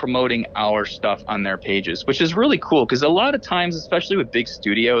like promoting our stuff on their pages, which is really cool, because a lot of times, especially with big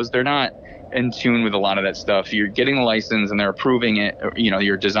studios, they're not in tune with a lot of that stuff. You're getting the license and they're approving it,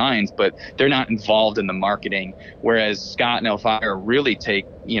 your designs, but they're not involved in the marketing. Whereas Scott and Elvira really take,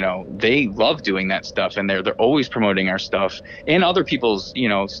 they love doing that stuff, and they're always promoting our stuff and other people's,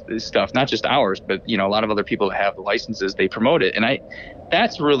 stuff, not just ours, but a lot of other people that have the licenses, they promote it. And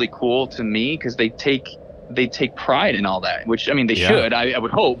that's really cool to me, because they take pride in all that, which, I mean, they should, I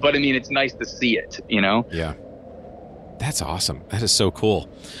would hope, but I mean, it's nice to see it, Yeah. That's awesome. That is so cool.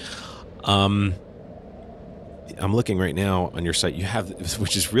 I'm looking right now on your site. You have,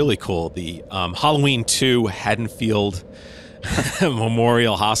 which is really cool, the Halloween 2 Haddonfield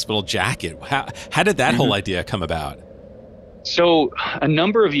Memorial Hospital jacket. How did that whole idea come about? So a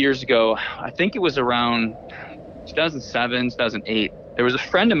number of years ago, I think it was around 2007, 2008, there was a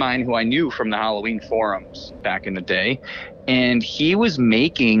friend of mine who I knew from the Halloween forums back in the day, and he was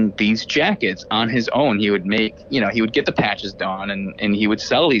making these jackets on his own. He would make, he would get the patches done, and he would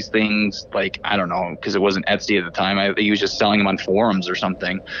sell these things, like, I don't know, because it wasn't Etsy at the time. He was just selling them on forums or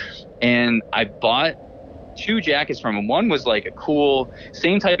something. And I bought 2 jackets from him. One was like a cool,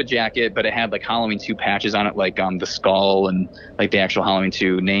 same type of jacket, but it had like Halloween 2 patches on it, like the skull and like the actual Halloween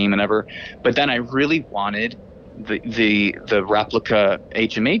 2 name and ever. But then I really wanted the replica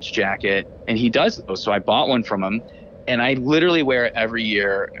HMH jacket, and he does those. So I bought one from him, and I literally wear it every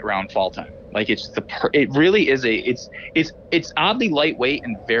year around fall time. Like, it really is it's oddly lightweight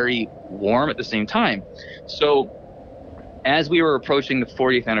and very warm at the same time. So as we were approaching the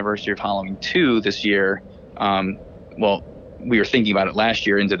 40th anniversary of Halloween 2 this year, we were thinking about it last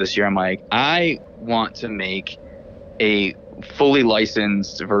year into this year, I'm like, I want to make a fully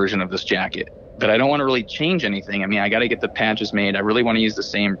licensed version of this jacket. But I don't want to really change anything. I mean, I got to get the patches made. I really want to use the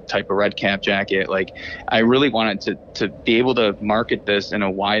same type of red cap jacket. Like, I really wanted to be able to market this in a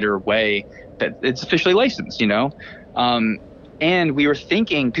wider way that it's officially licensed, And we were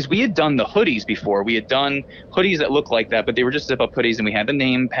thinking, because we had done the hoodies before. We had done hoodies that looked like that, but they were just zip-up hoodies, and we had the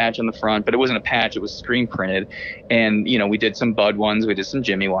name patch on the front, but it wasn't a patch. It was screen printed. And, we did some Bud ones. We did some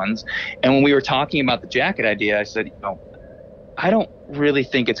Jimmy ones. And when we were talking about the jacket idea, I said, I don't really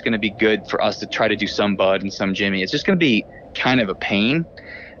think it's going to be good for us to try to do some Bud and some Jimmy. It's just going to be kind of a pain,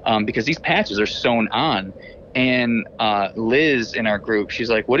 because these patches are sewn on. And Liz in our group, she's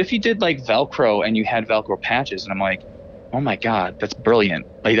like, what if you did like Velcro and you had Velcro patches? And I'm like, oh my God, that's brilliant.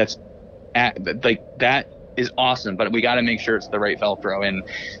 Like, that is awesome, but we got to make sure it's the right Velcro. And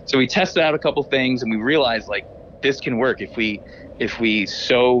so we tested out a couple things, and we realized, like, this can work if we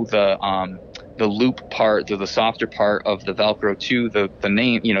sew the loop part, the softer part of the Velcro to the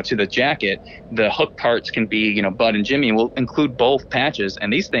name, to the jacket. The hook parts can be, Bud and Jimmy, and we'll include both patches.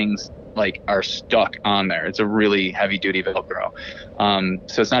 And these things, like, are stuck on there. It's a really heavy duty Velcro.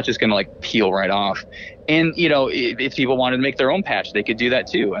 So it's not just going to like peel right off. And, if people wanted to make their own patch, they could do that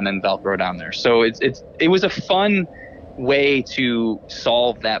too, and then Velcro down there. So it was a fun way to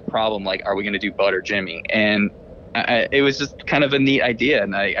solve that problem. Like, are we going to do Bud or Jimmy? And it was just kind of a neat idea,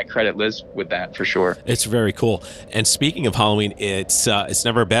 and I credit Liz with that for sure. It's very cool. And speaking of Halloween, it's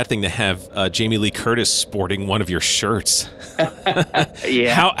never a bad thing to have Jamie Lee Curtis sporting one of your shirts.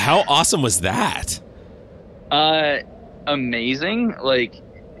 Yeah. How awesome was that? amazing. Like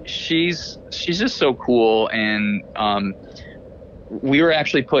she's just so cool, and we were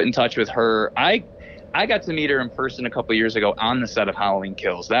actually put in touch with her. I got to meet her in person a couple years ago on the set of Halloween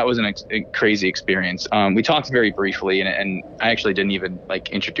Kills. That was a crazy experience. We talked very briefly, and I actually didn't even like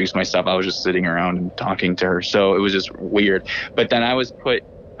introduce myself. I was just sitting around and talking to her, so it was just weird. But then I was put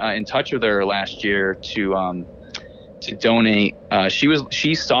in touch with her last year to donate.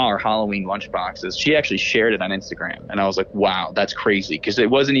 She saw our Halloween lunchboxes. She actually shared it on Instagram, and I was like, wow, that's crazy, because it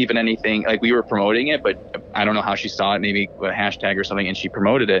wasn't even anything like we were promoting it, but I don't know how she saw it, maybe with a hashtag or something, and she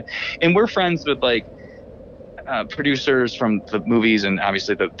promoted it. And we're friends with like producers from the movies, and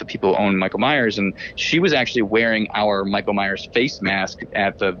obviously the people who own Michael Myers, and she was actually wearing our Michael Myers face mask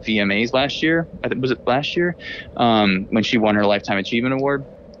at the VMAs last year. Was it last year when she won her Lifetime Achievement Award?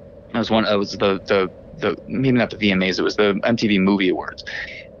 It was the maybe not the VMAs, it was the MTV Movie Awards.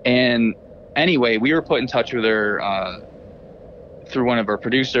 And anyway, we were put in touch with her through one of our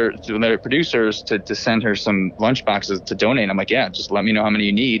producers to send her some lunch boxes to donate. I'm like, yeah, just let me know how many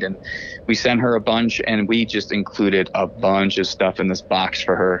you need. And we sent her a bunch, and we just included a bunch of stuff in this box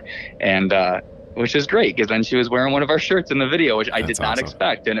for her. And which is great, because then she was wearing one of our shirts in the video, which I did not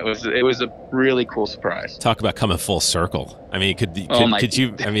expect, and it was a really cool surprise. Talk about coming full circle. I mean, could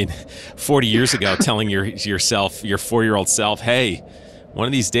you? I mean, 40 years ago, telling your 4-year-old self, hey, one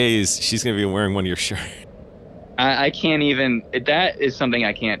of these days she's going to be wearing one of your shirts. I can't even. That is something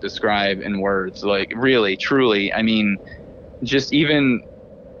I can't describe in words. Like, really, truly. I mean, just even.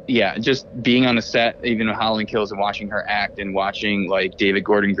 Yeah, just being on the set, even of Halloween Kills, and watching her act, and watching like David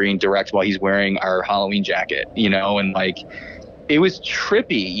Gordon Green direct while he's wearing our Halloween jacket, and like it was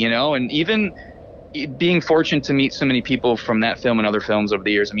trippy, and even being fortunate to meet so many people from that film and other films over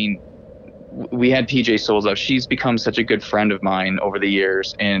the years. I mean, we had PJ Souls up. She's become such a good friend of mine over the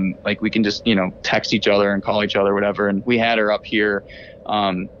years, and like we can just text each other and call each other, whatever. And we had her up here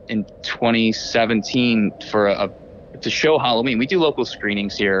in 2017 for to show Halloween. We do local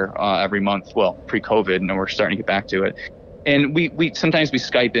screenings here every month. Well, pre-COVID, and we're starting to get back to it. And we sometimes we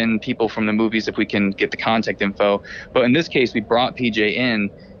Skype in people from the movies if we can get the contact info. But in this case, we brought PJ in,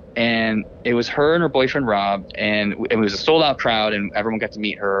 and it was her and her boyfriend Rob, and it was a sold out crowd, and everyone got to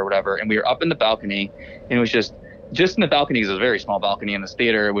meet her or whatever. And we were up in the balcony, and it was just in the balcony, because it was a very small balcony in this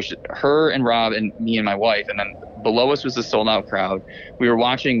theater. It was her and Rob and me and my wife, and then below us was the sold out crowd. We were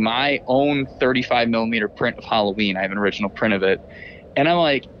watching my own 35 millimeter print of Halloween. I have an original print of it, and I'm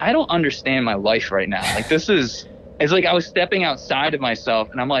like, I don't understand my life right now. Like, it's like I was stepping outside of myself,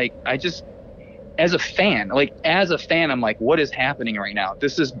 and I'm like, as a fan, I'm like, what is happening right now?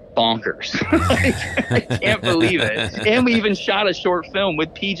 This is bonkers. Like, I can't believe it. And we even shot a short film with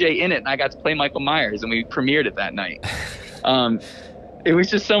PJ in it, and I got to play Michael Myers, and we premiered it that night. It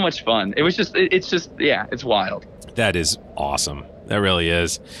was just so much fun. It's wild. That is awesome. That really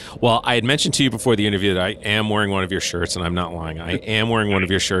is. Well, I had mentioned to you before the interview that I am wearing one of your shirts, and I'm not lying. I am wearing one of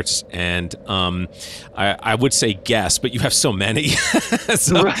your shirts, and I would say guess, but you have so many,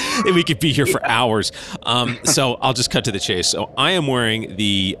 so we could be here for hours. So I'll just cut to the chase. So I am wearing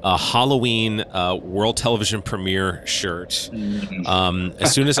the Halloween World Television Premiere shirt.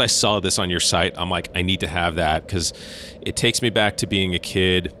 As soon as I saw this on your site, I'm like, I need to have that, because it takes me back to being a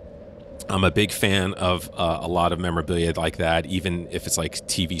kid. I'm a big fan of a lot of memorabilia like that, even if it's like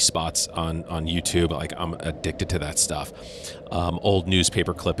TV spots on YouTube. Like, I'm addicted to that stuff. Old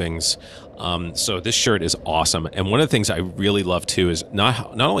newspaper clippings. So this shirt is awesome. And one of the things I really love too is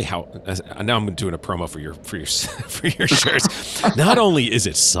not only how, now I'm doing a promo for your shirts. Not only is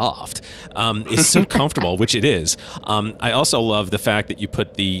it soft, it's so comfortable, which it is. I also love the fact that you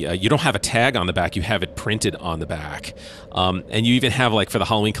put you don't have a tag on the back, you have it printed on the back. And you even have, like, for the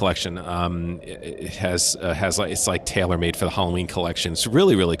Halloween collection, it has like, it's like tailor made for the Halloween collection. It's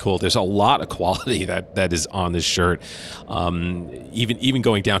really, really cool. There's a lot of quality that is on this shirt. Even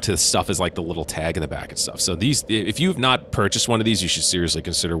going down to the stuff is like the little tag in the back and stuff. So if you've not purchased one of these, you should seriously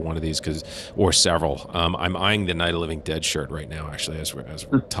consider one of these, or several. I'm eyeing the Night of the Living Dead shirt right now, actually, as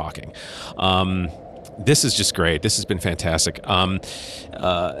we're talking. This is just great. This has been fantastic.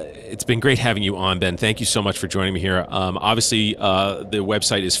 It's been great having you on, Ben. Thank you so much for joining me here. Obviously, the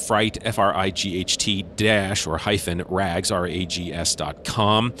website is Fright, F-R-I-G-H-T dash or hyphen rags,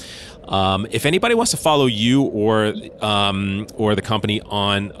 R-A-G-S.com. If anybody wants to follow you or the company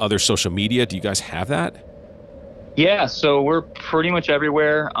on other social media, do you guys have that? Yeah, so we're pretty much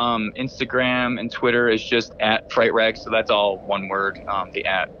everywhere. Instagram and Twitter is just at Fright-Rags, so that's all one word, the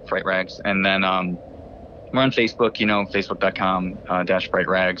at Fright-Rags. And then we're on Facebook, Facebook.com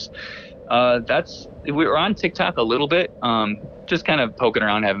 /Fright-Rags. We were on TikTok a little bit, just kind of poking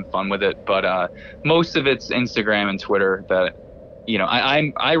around, having fun with it. But most of it's Instagram and Twitter. That, you know,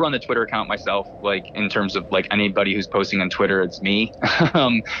 I run the Twitter account myself. Like, in terms of like anybody who's posting on Twitter, it's me.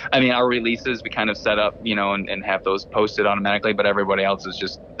 I mean, our releases we kind of set up, you know, and have those posted automatically. But everybody else is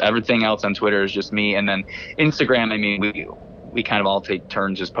just, everything else on Twitter is just me. And then Instagram, I mean, we kind of all take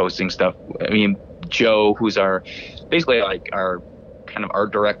turns just posting stuff. I mean, Joe, who's basically like our kind of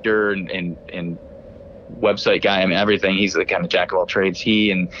art director and website guy, I mean, everything. He's the kind of jack of all trades.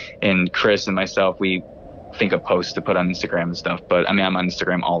 He and Chris and myself, we think of posts to put on Instagram and stuff. But I mean, I'm on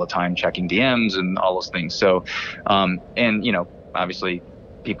Instagram all the time, checking DMs and all those things. So, and, you know, obviously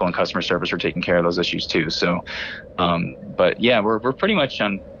people in customer service are taking care of those issues too. So, but yeah, we're pretty much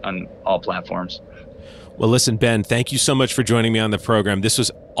on all platforms. Well, listen, Ben, thank you so much for joining me on the program. This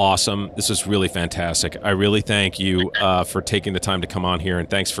was awesome. This was really fantastic. I really thank you for taking the time to come on here, and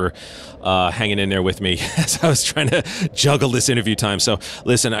thanks for hanging in there with me as I was trying to juggle this interview time. So,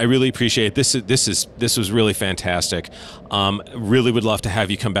 listen, I really appreciate it. This was really fantastic. Really would love to have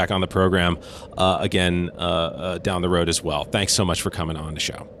you come back on the program again down the road as well. Thanks so much for coming on the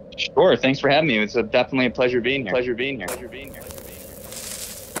show. Sure. Thanks for having me. It's definitely a pleasure being here.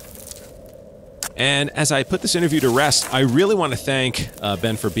 And as I put this interview to rest, I really want to thank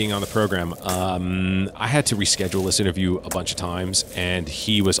Ben for being on the program. I had to reschedule this interview a bunch of times, and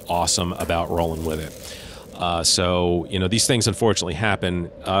he was awesome about rolling with it. So, you know, these things unfortunately happen,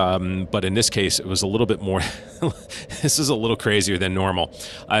 but in this case, it was a little bit more, this is a little crazier than normal.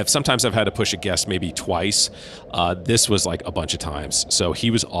 Sometimes I've had to push a guest maybe twice. This was like a bunch of times. So he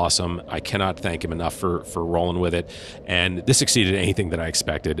was awesome. I cannot thank him enough for rolling with it. And this exceeded anything that I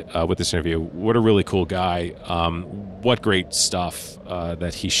expected with this interview. What a really cool guy. What great stuff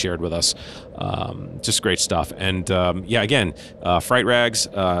that he shared with us. Just great stuff. And yeah, again, Fright-Rags,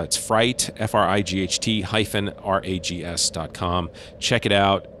 it's Fright, Fright -rags.com. Check it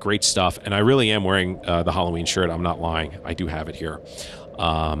out. Great stuff. And I really am wearing the Halloween shirt. I'm not lying. I do have it here.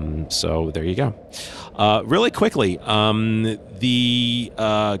 So there you go. Really quickly, the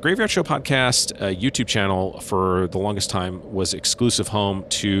Graveyard Show Podcast YouTube channel for the longest time was exclusive home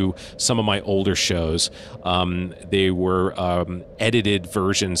to some of my older shows. They were edited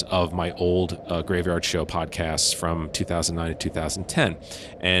versions of my old Graveyard Show podcasts from 2009 to 2010,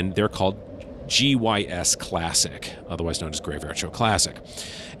 and they're called GYS Classic, otherwise known as Graveyard Show Classic.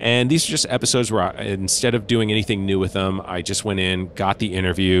 And these are just episodes where instead of doing anything new with them, I just went in, got the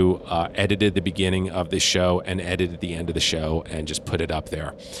interview, edited the beginning of the show, and edited the end of the show, and just put it up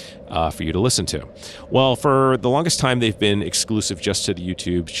there for you to listen to. Well, for the longest time, they've been exclusive just to the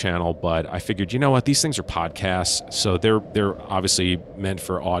YouTube channel, but I figured, you know what, these things are podcasts, so they're obviously meant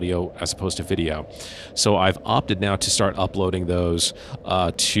for audio as opposed to video. So I've opted now to start uploading those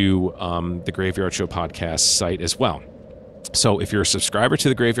to the Graveyard Show Podcast site as well. So if you're a subscriber to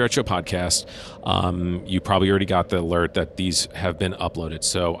the Graveyard Show Podcast, you probably already got the alert that these have been uploaded.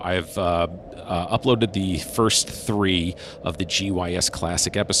 So I've uploaded the first 3 of the GYS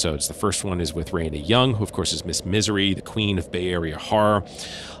Classic episodes. The first one is with Raina Young, who of course is Miss Misery, the queen of Bay Area horror.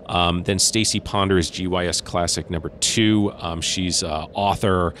 Then Stacy Ponder is GYS Classic number 2. She's an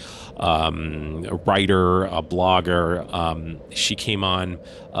author, a writer, a blogger. She came on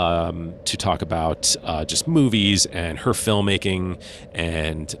to talk about just movies and her filmmaking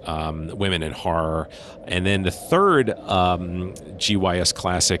and women in horror. And then the third GYS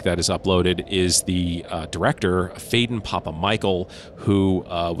Classic that is uploaded is the director, Faden Papa Michael, who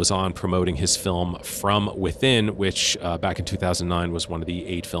was on promoting his film From Within, which back in 2009 was one of the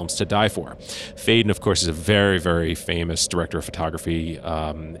 8 films to die for. Faden, of course, is a very, very famous director of photography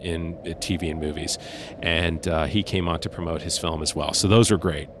in TV and movies, and he came on to promote his film as well. So those are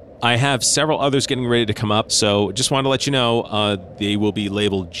great. I have several others getting ready to come up, so just wanted to let you know they will be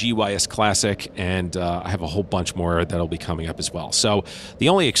labeled GYS Classic, and I have a whole bunch more that'll be coming up as well. So the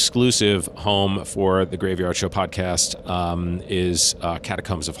only exclusive home for the Graveyard Show Podcast is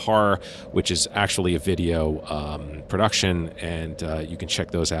Catacombs of Horror, which is actually a video production, and you can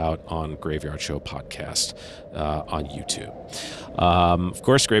check those out on Graveyard Show Podcast on YouTube. Of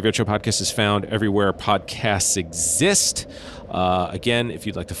course, Graveyard Show Podcast is found everywhere podcasts exist. Again, if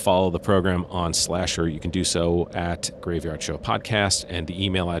you'd like to follow the program on Slasher, you can do so at Graveyard Show Podcast, and the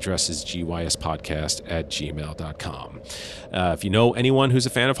email address is gyspodcast@gmail.com. If you know anyone who's a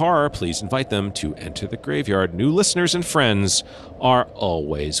fan of horror, please invite them to enter the graveyard. New listeners and friends are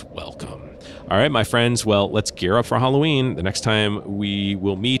always welcome. All right, my friends, well, let's gear up for Halloween. The next time we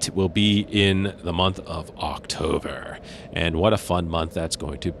will meet will be in the month of October. And what a fun month that's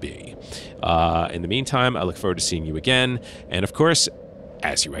going to be. In the meantime, I look forward to seeing you again. And of course,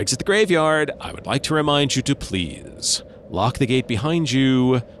 As you exit the graveyard, I would like to remind you to please lock the gate behind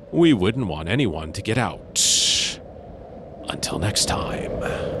you. We wouldn't want anyone to get out. Until next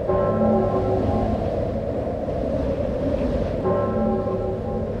time.